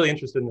 right? So we were really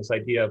interested in this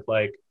idea of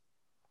like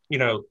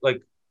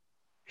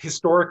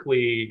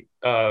historically,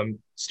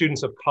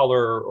 students of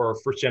color or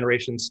first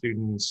generation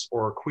students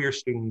or queer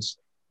students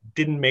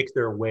didn't make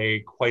their way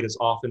quite as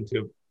often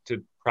to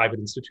private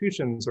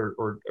institutions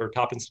or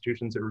top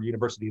institutions or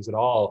universities at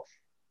all.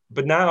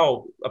 But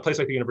now a place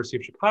like the University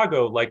of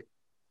Chicago, like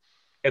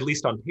at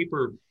least on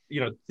paper,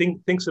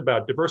 thinks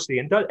about diversity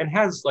and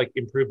has like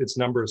improved its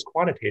numbers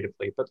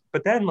quantitatively.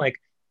 But then like,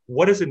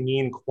 what does it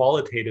mean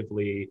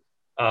qualitatively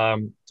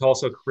to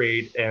also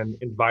create an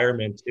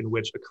environment in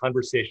which a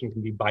conversation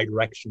can be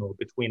bidirectional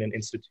between an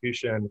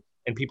institution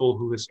and people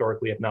who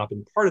historically have not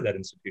been part of that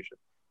institution?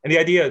 And the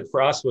idea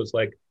for us was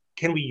like,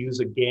 can we use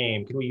a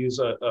game? Can we use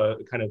a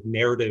kind of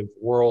narrative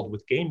world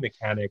with game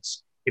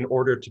mechanics in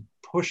order to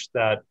push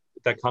that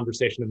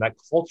conversation and that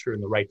culture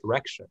in the right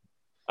direction?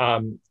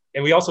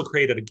 And we also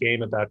created a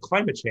game about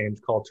climate change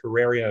called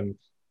Terrarium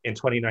in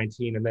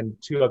 2019, and then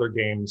two other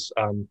games,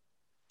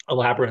 A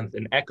Labyrinth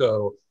and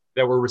Echo,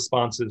 that were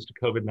responses to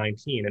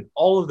COVID-19. And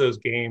all of those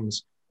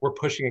games were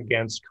pushing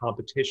against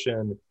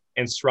competition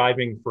and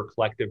striving for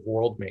collective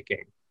world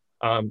making.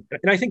 And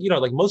I think,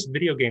 like most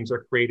video games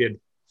are created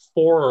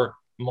for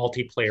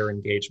multiplayer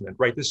engagement,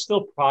 right? There's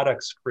still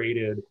products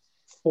created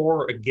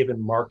for a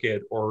given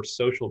market or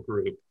social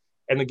group.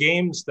 And the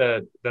games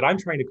that I'm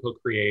trying to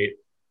co-create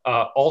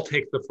all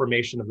take the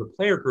formation of the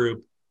player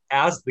group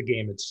as the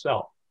game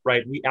itself,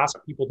 right? We ask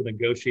people to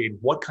negotiate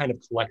what kind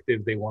of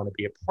collective they want to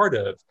be a part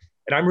of.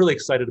 And I'm really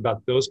excited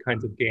about those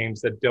kinds of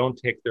games that don't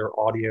take their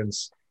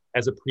audience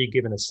as a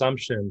pre-given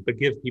assumption, but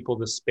give people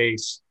the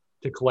space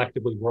to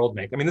collectively world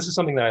make. I mean, this is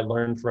something that I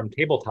learned from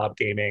tabletop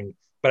gaming,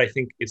 but I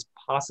think is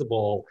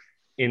possible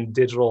in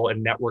digital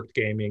and networked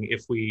gaming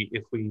if we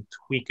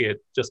tweak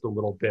it just a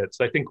little bit.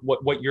 So I think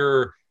what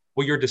you're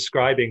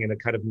describing in a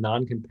kind of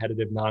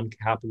non-competitive,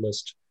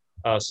 non-capitalist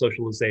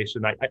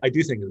socialization, I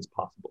do think is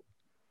possible.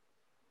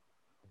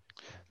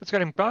 That's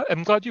good.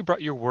 I'm glad you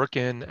brought your work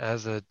in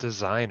as a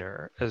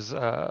designer as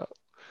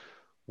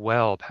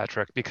well,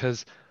 Patrick,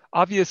 because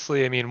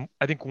obviously, I mean,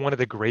 I think one of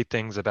the great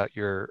things about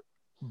your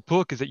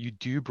book is that you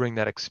do bring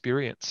that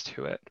experience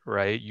to it,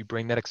 right? You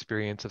bring that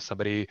experience of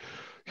somebody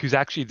who's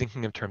actually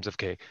thinking in terms of,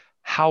 okay,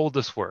 how will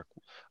this work?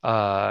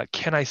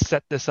 Can I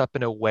set this up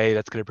in a way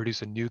that's going to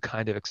produce a new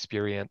kind of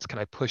experience? Can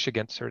I push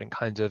against certain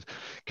kinds of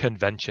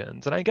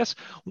conventions? And I guess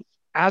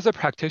as a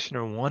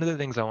practitioner, one of the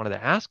things I wanted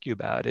to ask you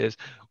about is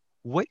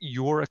what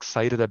you're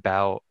excited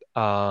about,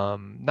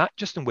 not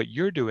just in what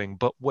you're doing,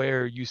 but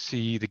where you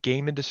see the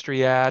game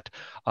industry at.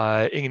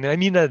 And I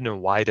mean that in the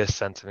widest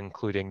sense of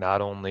including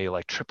not only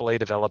like AAA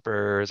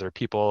developers or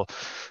people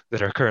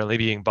that are currently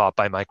being bought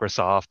by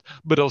Microsoft,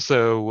 but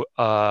also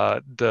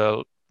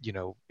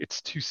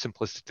it's too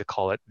simplistic to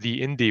call it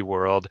the indie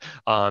world,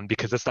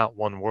 because it's not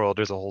one world.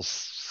 There's a whole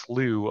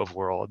slew of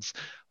worlds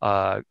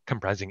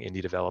comprising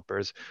indie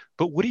developers.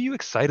 But what are you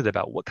excited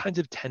about? What kinds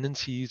of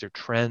tendencies or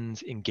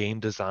trends in game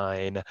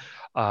design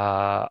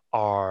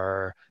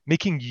are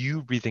making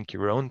you rethink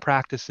your own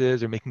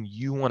practices or making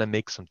you want to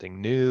make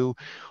something new,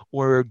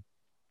 or,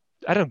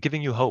 I don't know,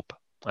 giving you hope,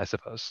 I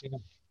suppose?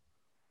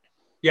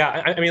 Yeah,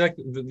 I mean, like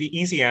the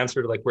easy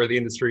answer to like where the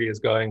industry is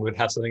going would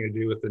have something to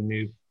do with the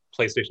new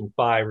PlayStation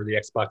 5 or the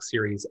Xbox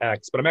Series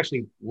X, but I'm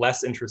actually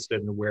less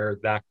interested in where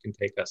that can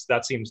take us.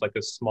 That seems like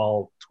a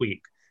small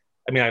tweak.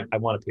 I mean, I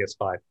want a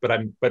PS5, but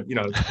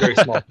it's very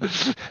small.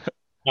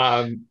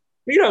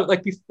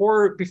 Like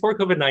before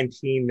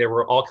COVID-19, there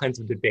were all kinds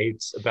of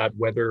debates about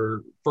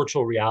whether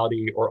virtual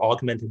reality or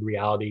augmented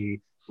reality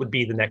would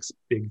be the next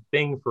big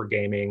thing for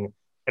gaming.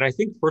 And I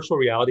think virtual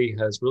reality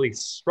has really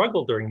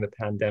struggled during the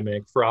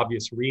pandemic for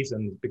obvious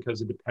reasons, because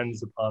it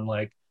depends upon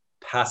like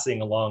passing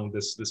along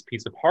this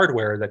piece of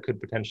hardware that could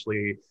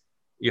potentially,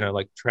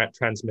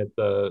 transmit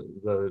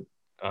the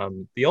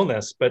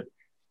illness. But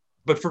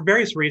for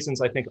various reasons,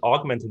 I think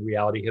augmented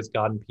reality has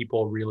gotten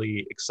people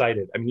really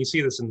excited. I mean, you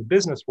see this in the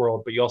business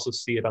world, but you also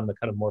see it on the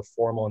kind of more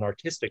formal and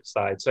artistic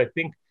side. So I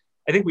think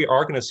we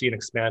are going to see an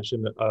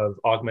expansion of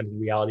augmented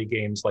reality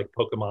games like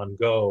Pokemon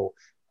Go,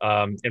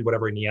 and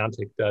whatever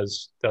Niantic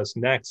does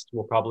next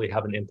will probably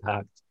have an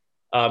impact.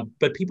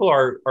 But people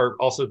are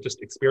also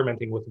just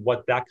experimenting with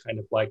what that kind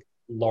of like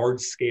large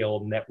scale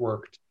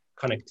networked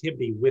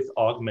connectivity with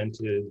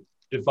augmented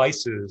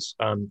devices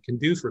can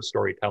do for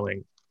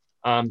storytelling.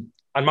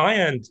 On my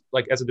end,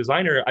 like as a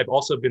designer, I've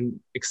also been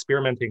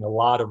experimenting a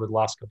lot over the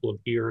last couple of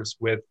years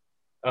with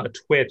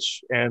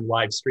Twitch and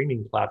live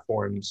streaming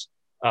platforms.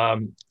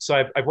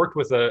 So I've worked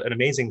with an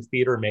amazing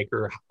theater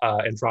maker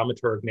and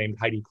dramaturg named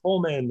Heidi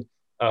Coleman,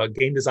 a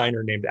game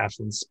designer named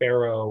Ashlyn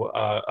Sparrow,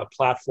 a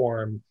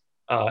platform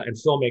and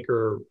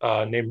filmmaker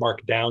named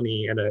Mark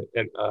Downey, and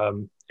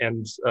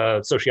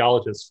a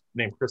sociologist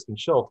named Kristen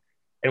Schilt.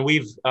 And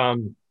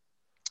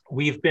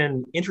we've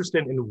been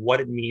interested in what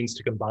it means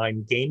to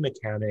combine game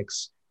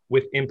mechanics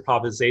with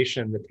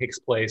improvisation that takes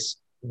place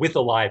with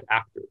a live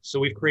actor. So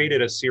we've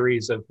created a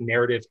series of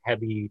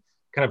narrative-heavy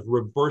kind of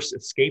reverse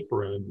escape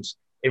rooms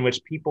in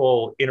which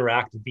people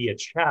interact via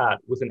chat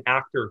with an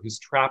actor who's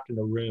trapped in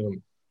a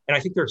room. And I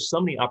think there's so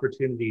many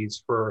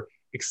opportunities for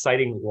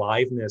exciting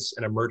liveness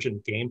and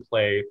emergent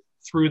gameplay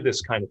through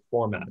this kind of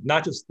format,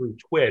 not just through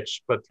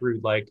Twitch, but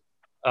through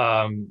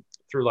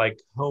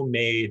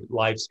homemade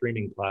live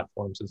streaming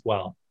platforms as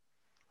well.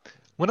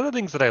 One of the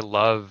things that I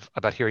love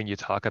about hearing you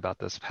talk about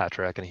this,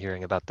 Patrick, and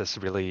hearing about this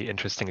really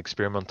interesting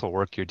experimental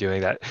work you're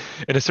doing that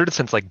in a certain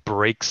sense like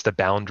breaks the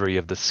boundary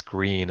of the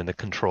screen and the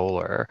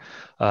controller,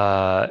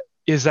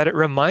 is that it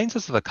reminds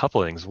us of a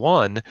couple things.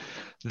 One,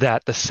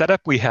 that the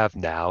setup we have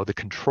now, the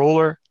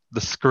controller,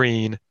 the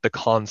screen, the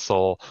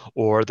console,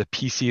 or the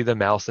PC, the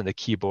mouse, and the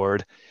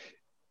keyboard,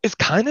 is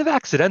kind of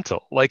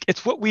accidental. Like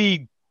it's what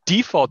we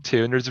default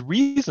to, and there's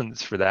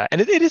reasons for that.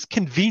 And it is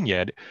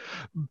convenient,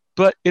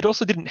 but it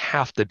also didn't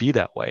have to be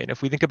that way. And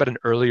if we think about an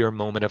earlier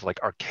moment of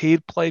like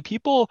arcade play,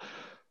 people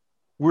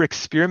were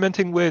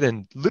experimenting with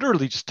and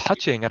literally just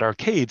touching at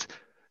arcades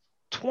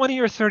 20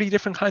 or 30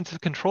 different kinds of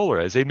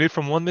controllers. They move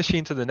from one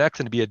machine to the next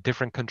and be a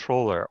different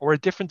controller or a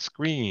different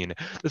screen.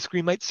 The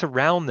screen might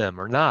surround them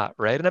or not,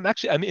 right? And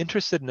I'm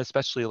interested in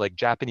especially like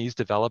Japanese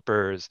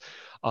developers,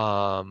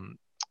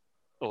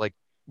 like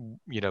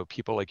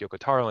people like Yoko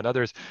Taro and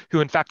others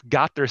who in fact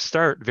got their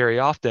start very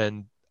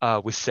often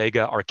with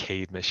Sega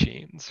arcade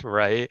machines,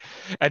 right?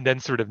 And then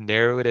sort of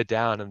narrowed it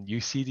down, and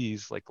you see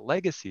these like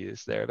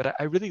legacies there. But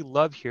I really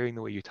love hearing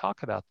the way you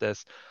talk about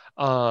this.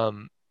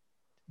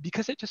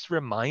 Because it just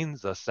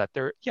reminds us that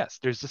yes,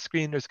 there's the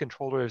screen, there's the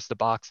controller, there's the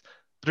box,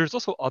 but there's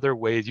also other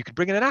ways. You could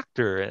bring in an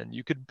actor and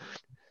you could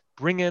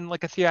bring in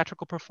like a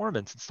theatrical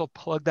performance and still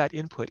plug that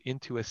input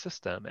into a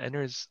system. And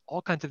there's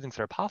all kinds of things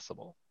that are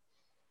possible.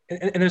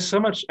 And there's so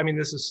much. I mean,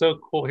 this is so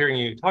cool hearing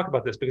you talk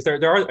about this, because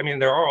there are. I mean,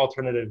 there are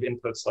alternative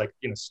inputs like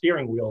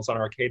steering wheels on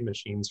arcade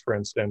machines, for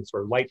instance,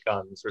 or light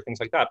guns or things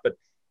like that.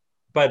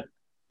 But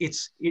it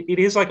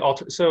is like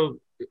so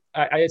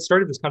I had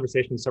started this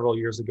conversation several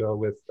years ago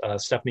with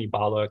Stephanie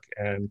Bollock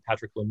and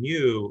Patrick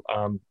Lemieux,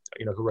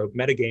 who wrote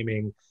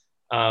Metagaming.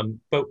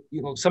 But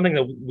something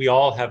that we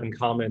all have in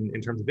common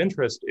in terms of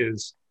interest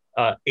is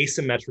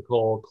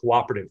asymmetrical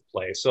cooperative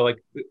play. So like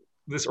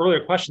this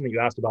earlier question that you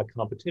asked about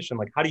competition,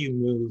 like how do you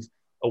move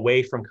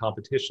away from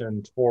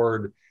competition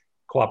toward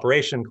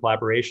cooperation,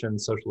 collaboration,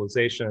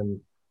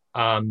 socialization?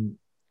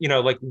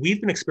 Like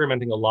we've been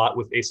experimenting a lot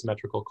with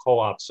asymmetrical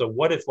co-op. So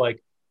what if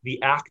like the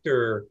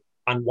actor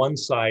on one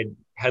side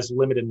has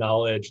limited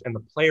knowledge and the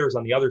players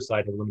on the other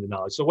side have limited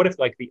knowledge? So what if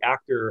like the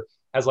actor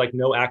has like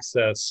no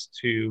access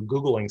to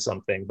Googling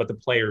something, but the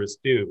players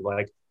do?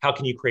 Like, how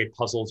can you create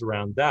puzzles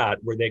around that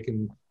where they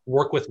can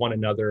work with one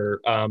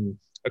another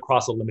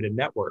across a limited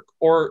network?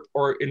 Or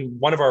in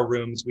one of our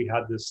rooms, we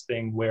had this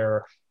thing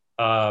where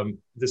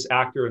this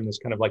actor in this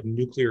kind of like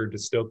nuclear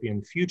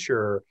dystopian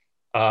future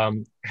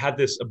had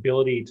this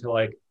ability to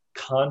like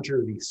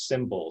conjure these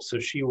symbols. So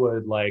she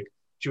would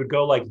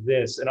go like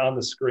this, and on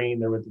the screen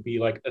there would be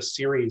like a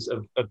series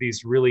of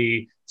these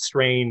really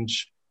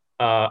strange,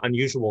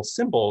 unusual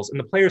symbols, and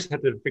the players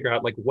had to figure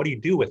out like, what do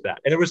you do with that?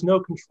 And there was no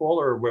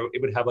controller where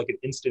it would have like an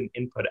instant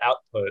input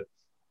output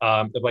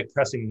of like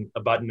pressing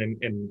a button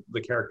and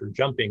the character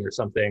jumping or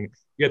something.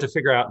 You had to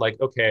figure out like,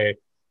 okay,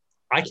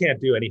 I can't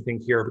do anything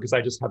here because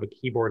I just have a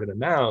keyboard and a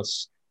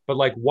mouse. But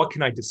like, what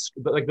can I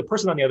but like the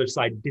person on the other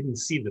side didn't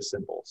see the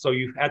symbol. So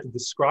you had to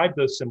describe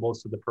those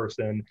symbols to the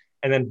person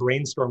and then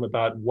brainstorm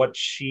about what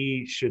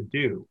she should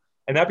do.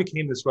 And that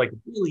became this like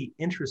really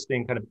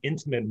interesting kind of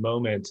intimate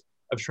moment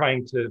of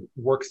trying to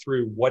work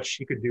through what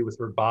she could do with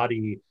her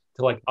body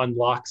to like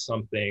unlock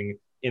something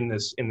in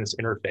this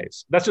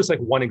interface. That's just like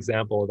one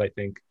example of, I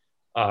think,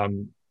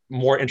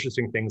 more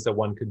interesting things that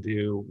one could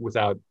do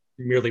without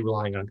merely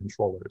relying on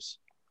controllers.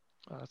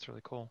 Oh, that's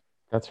really cool.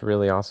 That's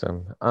really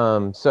awesome.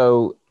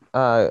 So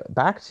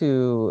back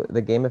to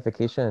the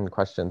gamification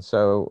question.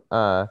 So,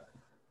 I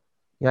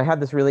had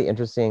this really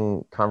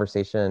interesting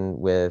conversation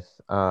with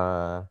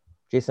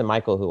Jason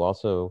Michael, who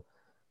also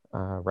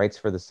writes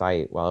for the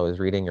site, while I was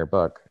reading your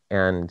book.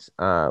 And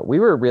we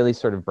were really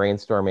sort of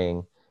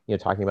brainstorming,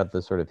 talking about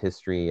the sort of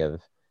history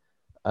of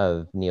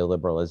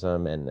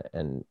neoliberalism,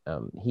 and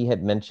he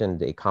had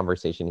mentioned a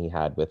conversation he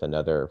had with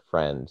another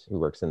friend who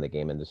works in the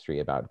game industry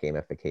about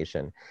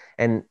gamification.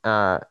 And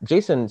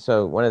Jason,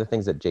 so one of the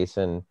things that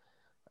Jason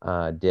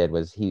did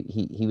was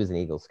he was an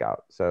Eagle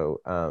Scout,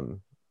 so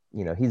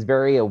he's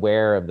very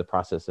aware of the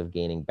process of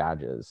gaining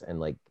badges and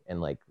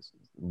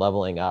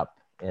leveling up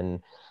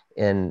in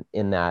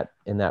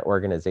that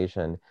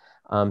organization.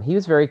 He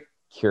was very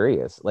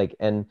curious,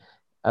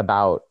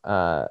 about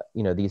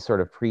these sort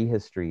of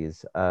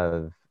prehistories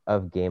of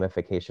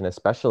gamification,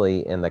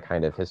 especially in the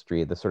kind of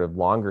history, the sort of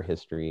longer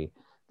history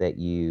that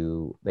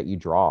you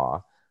draw.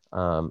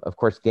 Of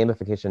course,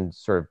 gamification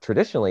sort of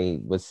traditionally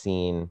was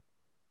seen,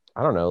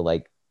 I don't know,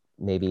 like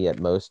maybe at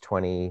most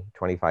 20,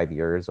 25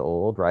 years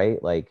old,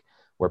 right? Like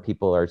where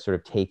people are sort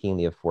of taking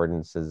the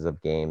affordances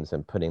of games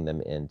and putting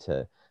them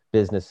into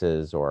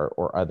businesses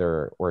or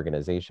other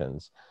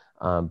organizations.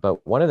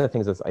 But one of the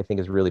things that I think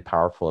is really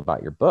powerful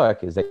about your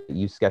book is that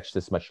you sketch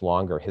this much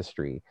longer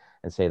history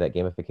and say that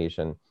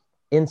gamification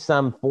in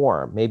some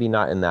form, maybe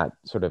not in that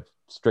sort of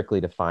strictly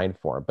defined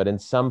form, but in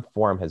some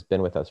form has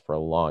been with us for a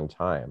long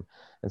time.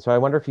 And so I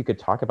wonder if you could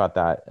talk about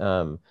that.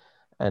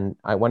 And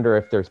I wonder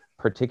if there's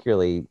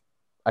particularly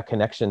a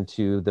connection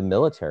to the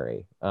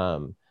military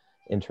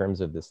in terms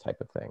of this type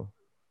of thing.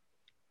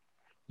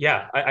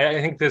 Yeah,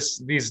 I think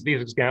these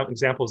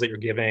examples that you're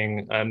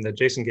giving, that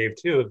Jason gave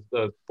too, of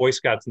the Boy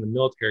Scouts and the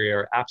military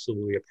are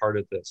absolutely a part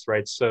of this,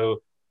 right?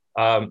 So,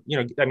 I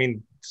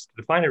mean, just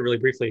to define it really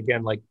briefly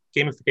again, like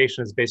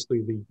gamification is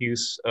basically the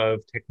use of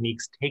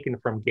techniques taken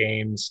from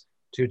games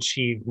to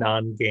achieve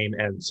non-game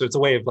ends. So it's a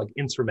way of like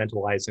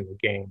instrumentalizing a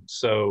game.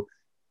 So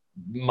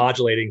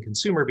modulating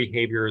consumer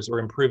behaviors or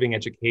improving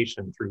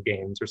education through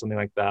games or something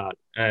like that.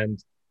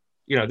 And,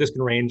 this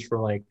can range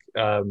from like,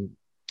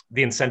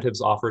 the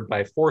incentives offered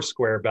by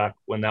Foursquare back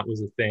when that was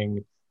a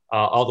thing,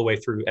 all the way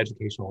through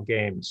educational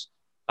games.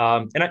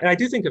 And I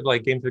do think of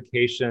like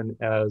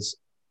gamification as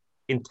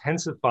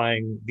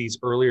intensifying these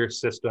earlier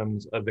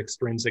systems of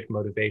extrinsic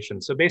motivation.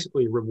 So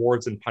basically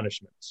rewards and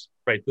punishments,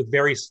 right? The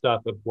very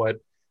stuff of what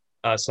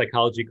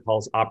psychology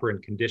calls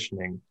operant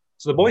conditioning.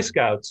 So the Boy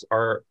Scouts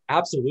are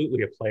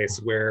absolutely a place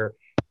where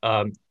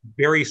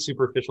very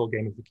superficial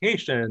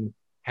gamification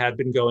had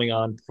been going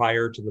on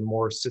prior to the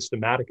more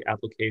systematic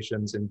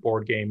applications in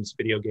board games,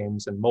 video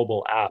games, and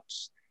mobile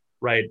apps,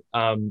 right?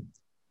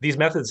 These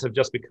methods have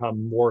just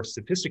become more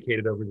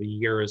sophisticated over the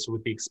years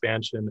with the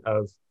expansion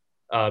of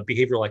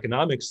behavioral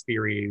economics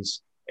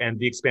theories and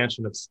the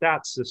expansion of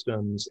stat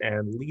systems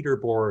and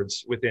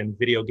leaderboards within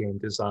video game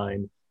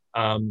design.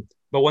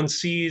 But one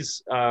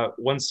sees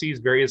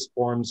various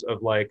forms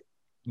of like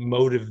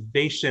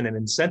motivation and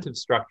incentive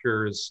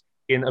structures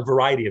in a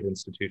variety of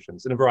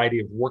institutions, in a variety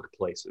of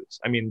workplaces.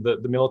 I mean,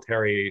 the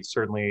military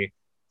certainly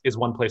is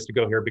one place to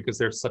go here because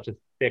there's such a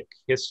thick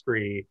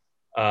history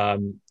of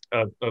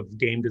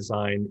game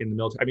design in the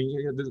military. I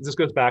mean, this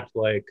goes back to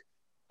like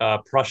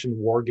Prussian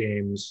war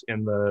games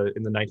in the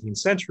 19th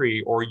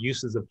century, or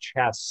uses of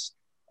chess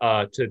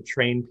to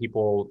train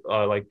people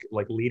like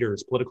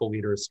leaders, political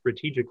leaders,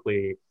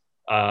 strategically,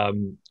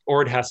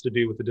 or it has to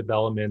do with the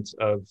development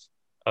of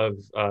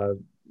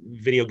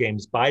video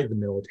games by the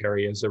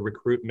military as a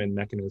recruitment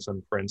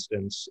mechanism, for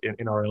instance,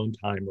 in our own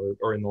time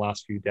or in the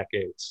last few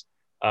decades.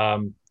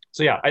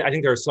 So yeah, I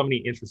think there are so many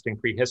interesting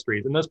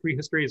prehistories, and those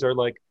prehistories are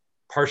like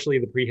partially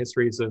the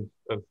prehistories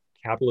of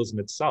capitalism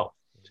itself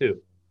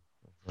too.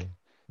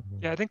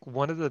 Yeah, I think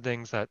one of the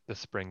things that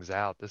this brings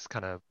out, this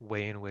kind of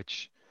way in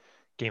which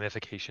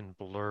gamification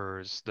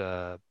blurs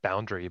the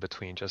boundary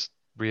between just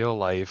real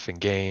life and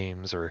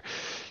games, or,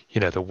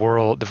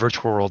 the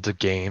virtual worlds of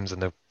games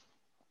and the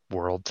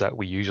worlds that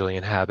we usually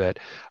inhabit,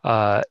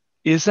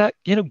 is that,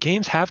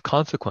 games have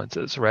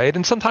consequences, right?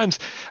 And sometimes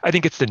I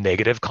think it's the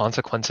negative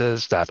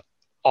consequences that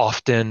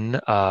often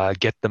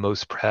get the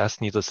most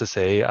press. Needless to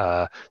say,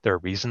 there are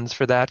reasons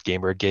for that.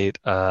 Gamergate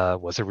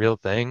was a real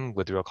thing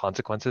with real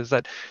consequences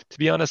that, to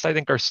be honest, I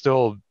think are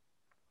still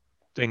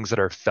things that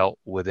are felt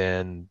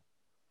within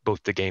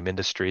both the game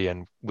industry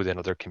and within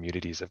other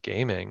communities of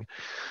gaming.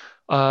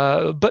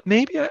 But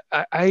maybe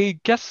I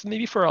guess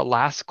maybe for a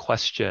last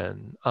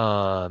question,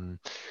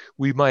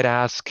 we might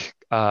ask,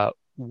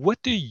 what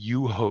do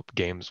you hope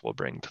games will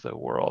bring to the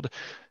world?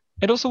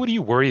 And also, what do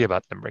you worry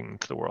about them bringing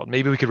to the world?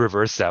 Maybe we could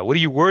reverse that. What do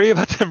you worry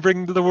about them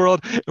bringing to the world?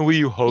 And what do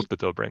you hope that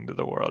they'll bring to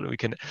the world? And we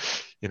can,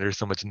 there's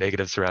so much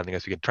negative surrounding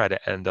us. We can try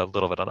to end a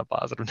little bit on a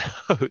positive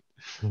note.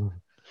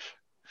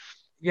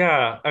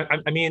 Yeah,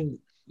 I mean,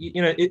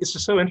 it's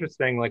just so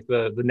interesting, like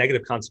the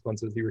negative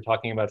consequences you were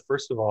talking about.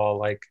 First of all,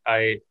 like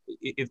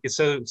it's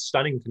so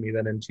stunning to me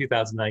that in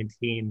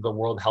 2019, the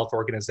World Health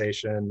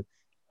Organization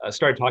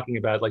started talking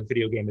about like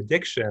video game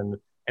addiction.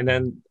 And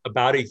then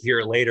about a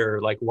year later,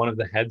 like one of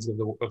the heads of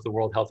the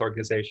World Health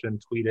Organization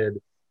tweeted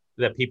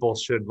that people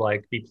should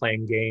like be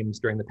playing games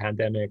during the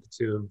pandemic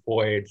to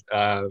avoid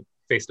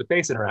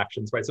face-to-face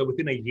interactions, right? So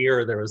within a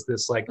year, there was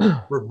this like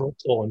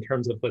reversal in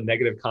terms of the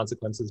negative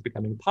consequences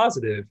becoming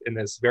positive in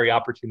this very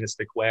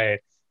opportunistic way,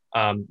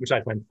 which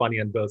I find funny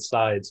on both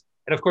sides.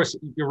 And of course,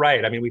 you're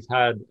right. I mean, we've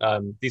had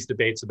these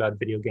debates about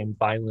video game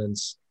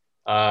violence,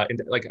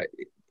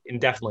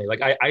 indefinitely.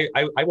 Like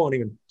I won't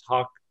even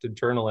talk to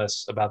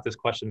journalists about this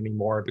question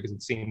anymore because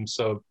it seems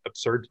so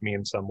absurd to me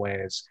in some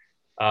ways.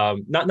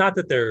 Not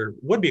that there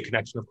would be a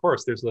connection, of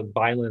course. There's the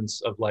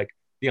violence of like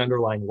the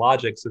underlying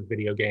logics of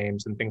video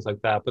games and things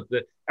like that, but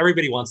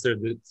everybody wants there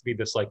to be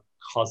this like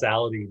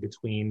causality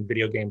between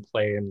video game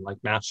play and like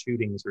mass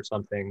shootings or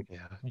something.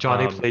 Yeah,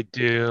 Johnny played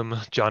Doom.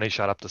 Johnny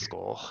shot up the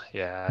school.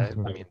 Yeah,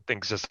 I mean,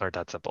 things just aren't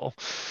that simple.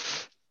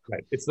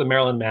 Right. It's the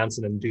Marilyn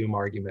Manson and Doom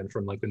argument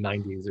from like the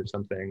 90s or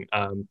something,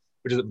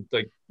 which is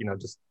like,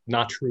 just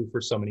not true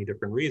for so many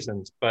different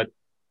reasons. But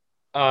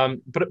I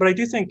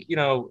do think,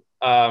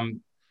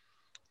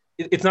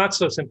 it's not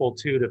so simple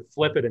too to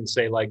flip it and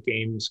say like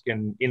games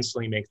can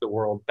instantly make the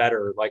world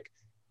better. Like,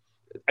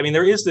 I mean,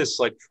 there is this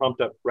like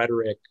trumped up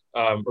rhetoric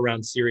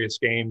around serious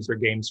games or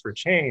games for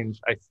change,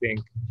 I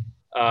think.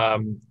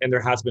 And there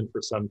has been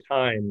for some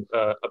time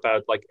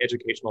about like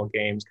educational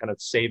games kind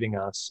of saving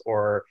us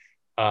or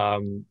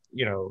things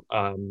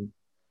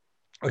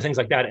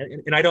like that.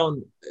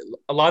 And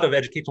a lot of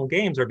educational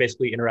games are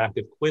basically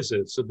interactive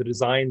quizzes. So the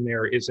design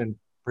there isn't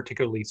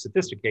particularly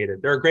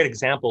sophisticated. There are great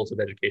examples of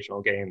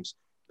educational games.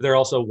 But there are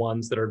also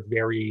ones that are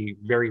very,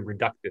 very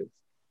reductive.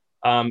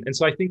 And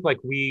so I think like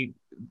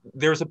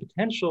there's a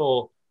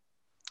potential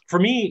for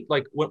me,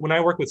 like when I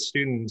work with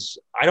students,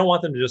 I don't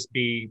want them to just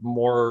be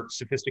more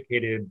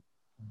sophisticated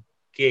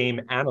game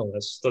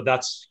analysts. So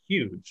that's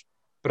huge.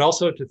 But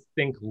also to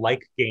think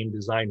like game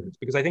designers,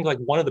 because I think like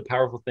one of the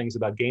powerful things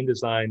about game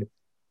design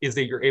is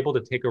that you're able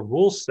to take a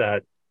rule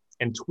set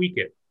and tweak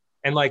it.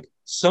 And like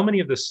so many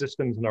of the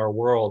systems in our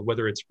world,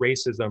 whether it's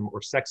racism or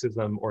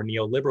sexism or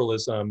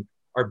neoliberalism,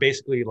 are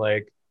basically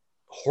like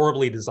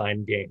horribly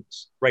designed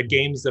games, right?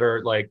 Games that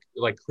are like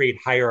create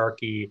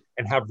hierarchy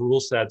and have rule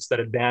sets that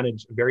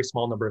advantage a very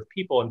small number of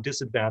people and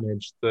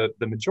disadvantage the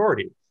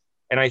majority.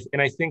 And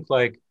I think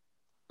like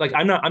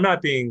I'm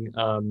not being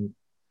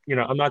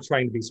I'm not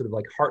trying to be sort of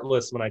like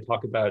heartless when I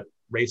talk about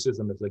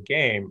racism as a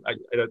game.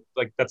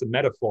 Like that's a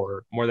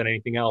metaphor more than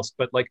anything else.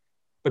 But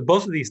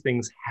both of these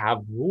things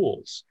have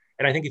rules,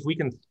 and I think if we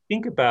can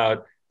think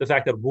about the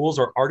fact that rules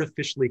are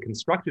artificially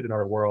constructed in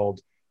our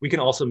world, we can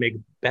also make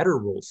better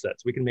rule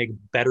sets. We can make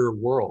better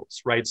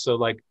worlds, right? So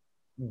like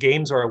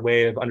games are a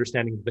way of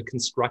understanding the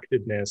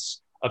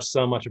constructedness of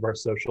so much of our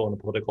social and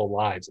political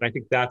lives, and I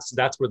think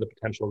that's where the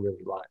potential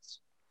really lies.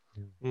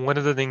 One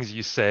of the things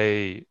you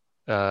say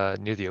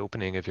near the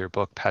opening of your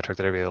book, Patrick,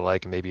 that I really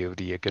like, and maybe it would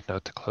be a good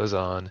note to close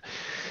on,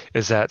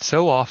 is that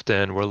so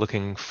often we're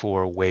looking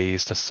for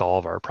ways to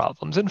solve our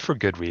problems, and for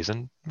good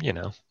reason.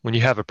 When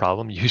you have a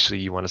problem, usually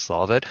you want to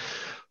solve it.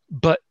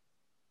 But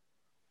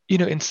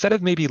instead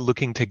of maybe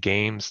looking to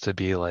games to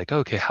be like,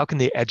 okay, how can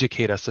they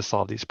educate us to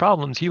solve these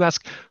problems? You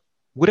ask,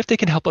 what if they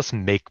can help us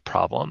make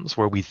problems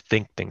where we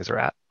think things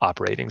are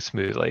operating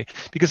smoothly?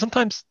 Because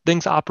sometimes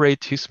things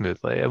operate too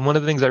smoothly. And one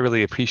of the things I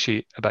really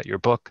appreciate about your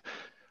book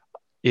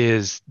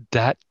is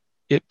that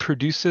it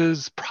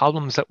produces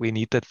problems that we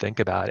need to think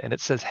about. And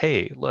it says,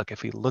 hey, look,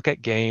 if we look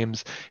at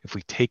games, if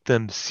we take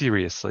them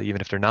seriously,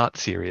 even if they're not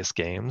serious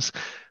games,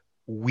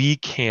 we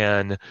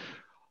can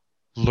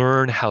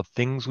learn how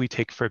things we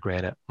take for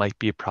granted might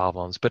be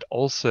problems, but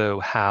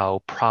also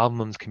how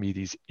problems can be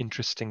these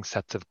interesting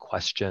sets of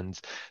questions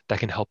that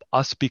can help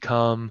us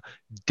become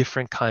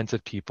different kinds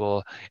of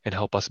people and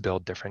help us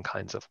build different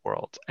kinds of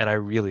worlds. And I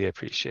really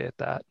appreciate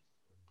that.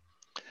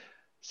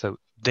 So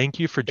thank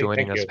you for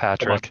joining us,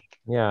 Patrick.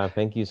 Yeah,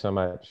 thank you so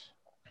much.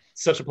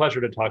 Such a pleasure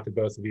to talk to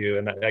both of you,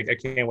 and I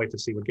can't wait to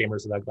see what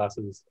gamers without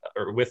glasses,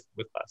 or with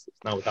glasses,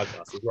 not without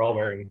glasses. We're all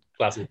wearing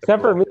glasses.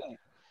 Except for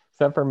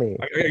me.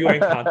 Are you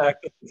wearing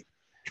contact?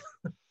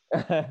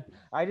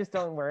 I just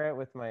don't wear it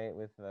when I'm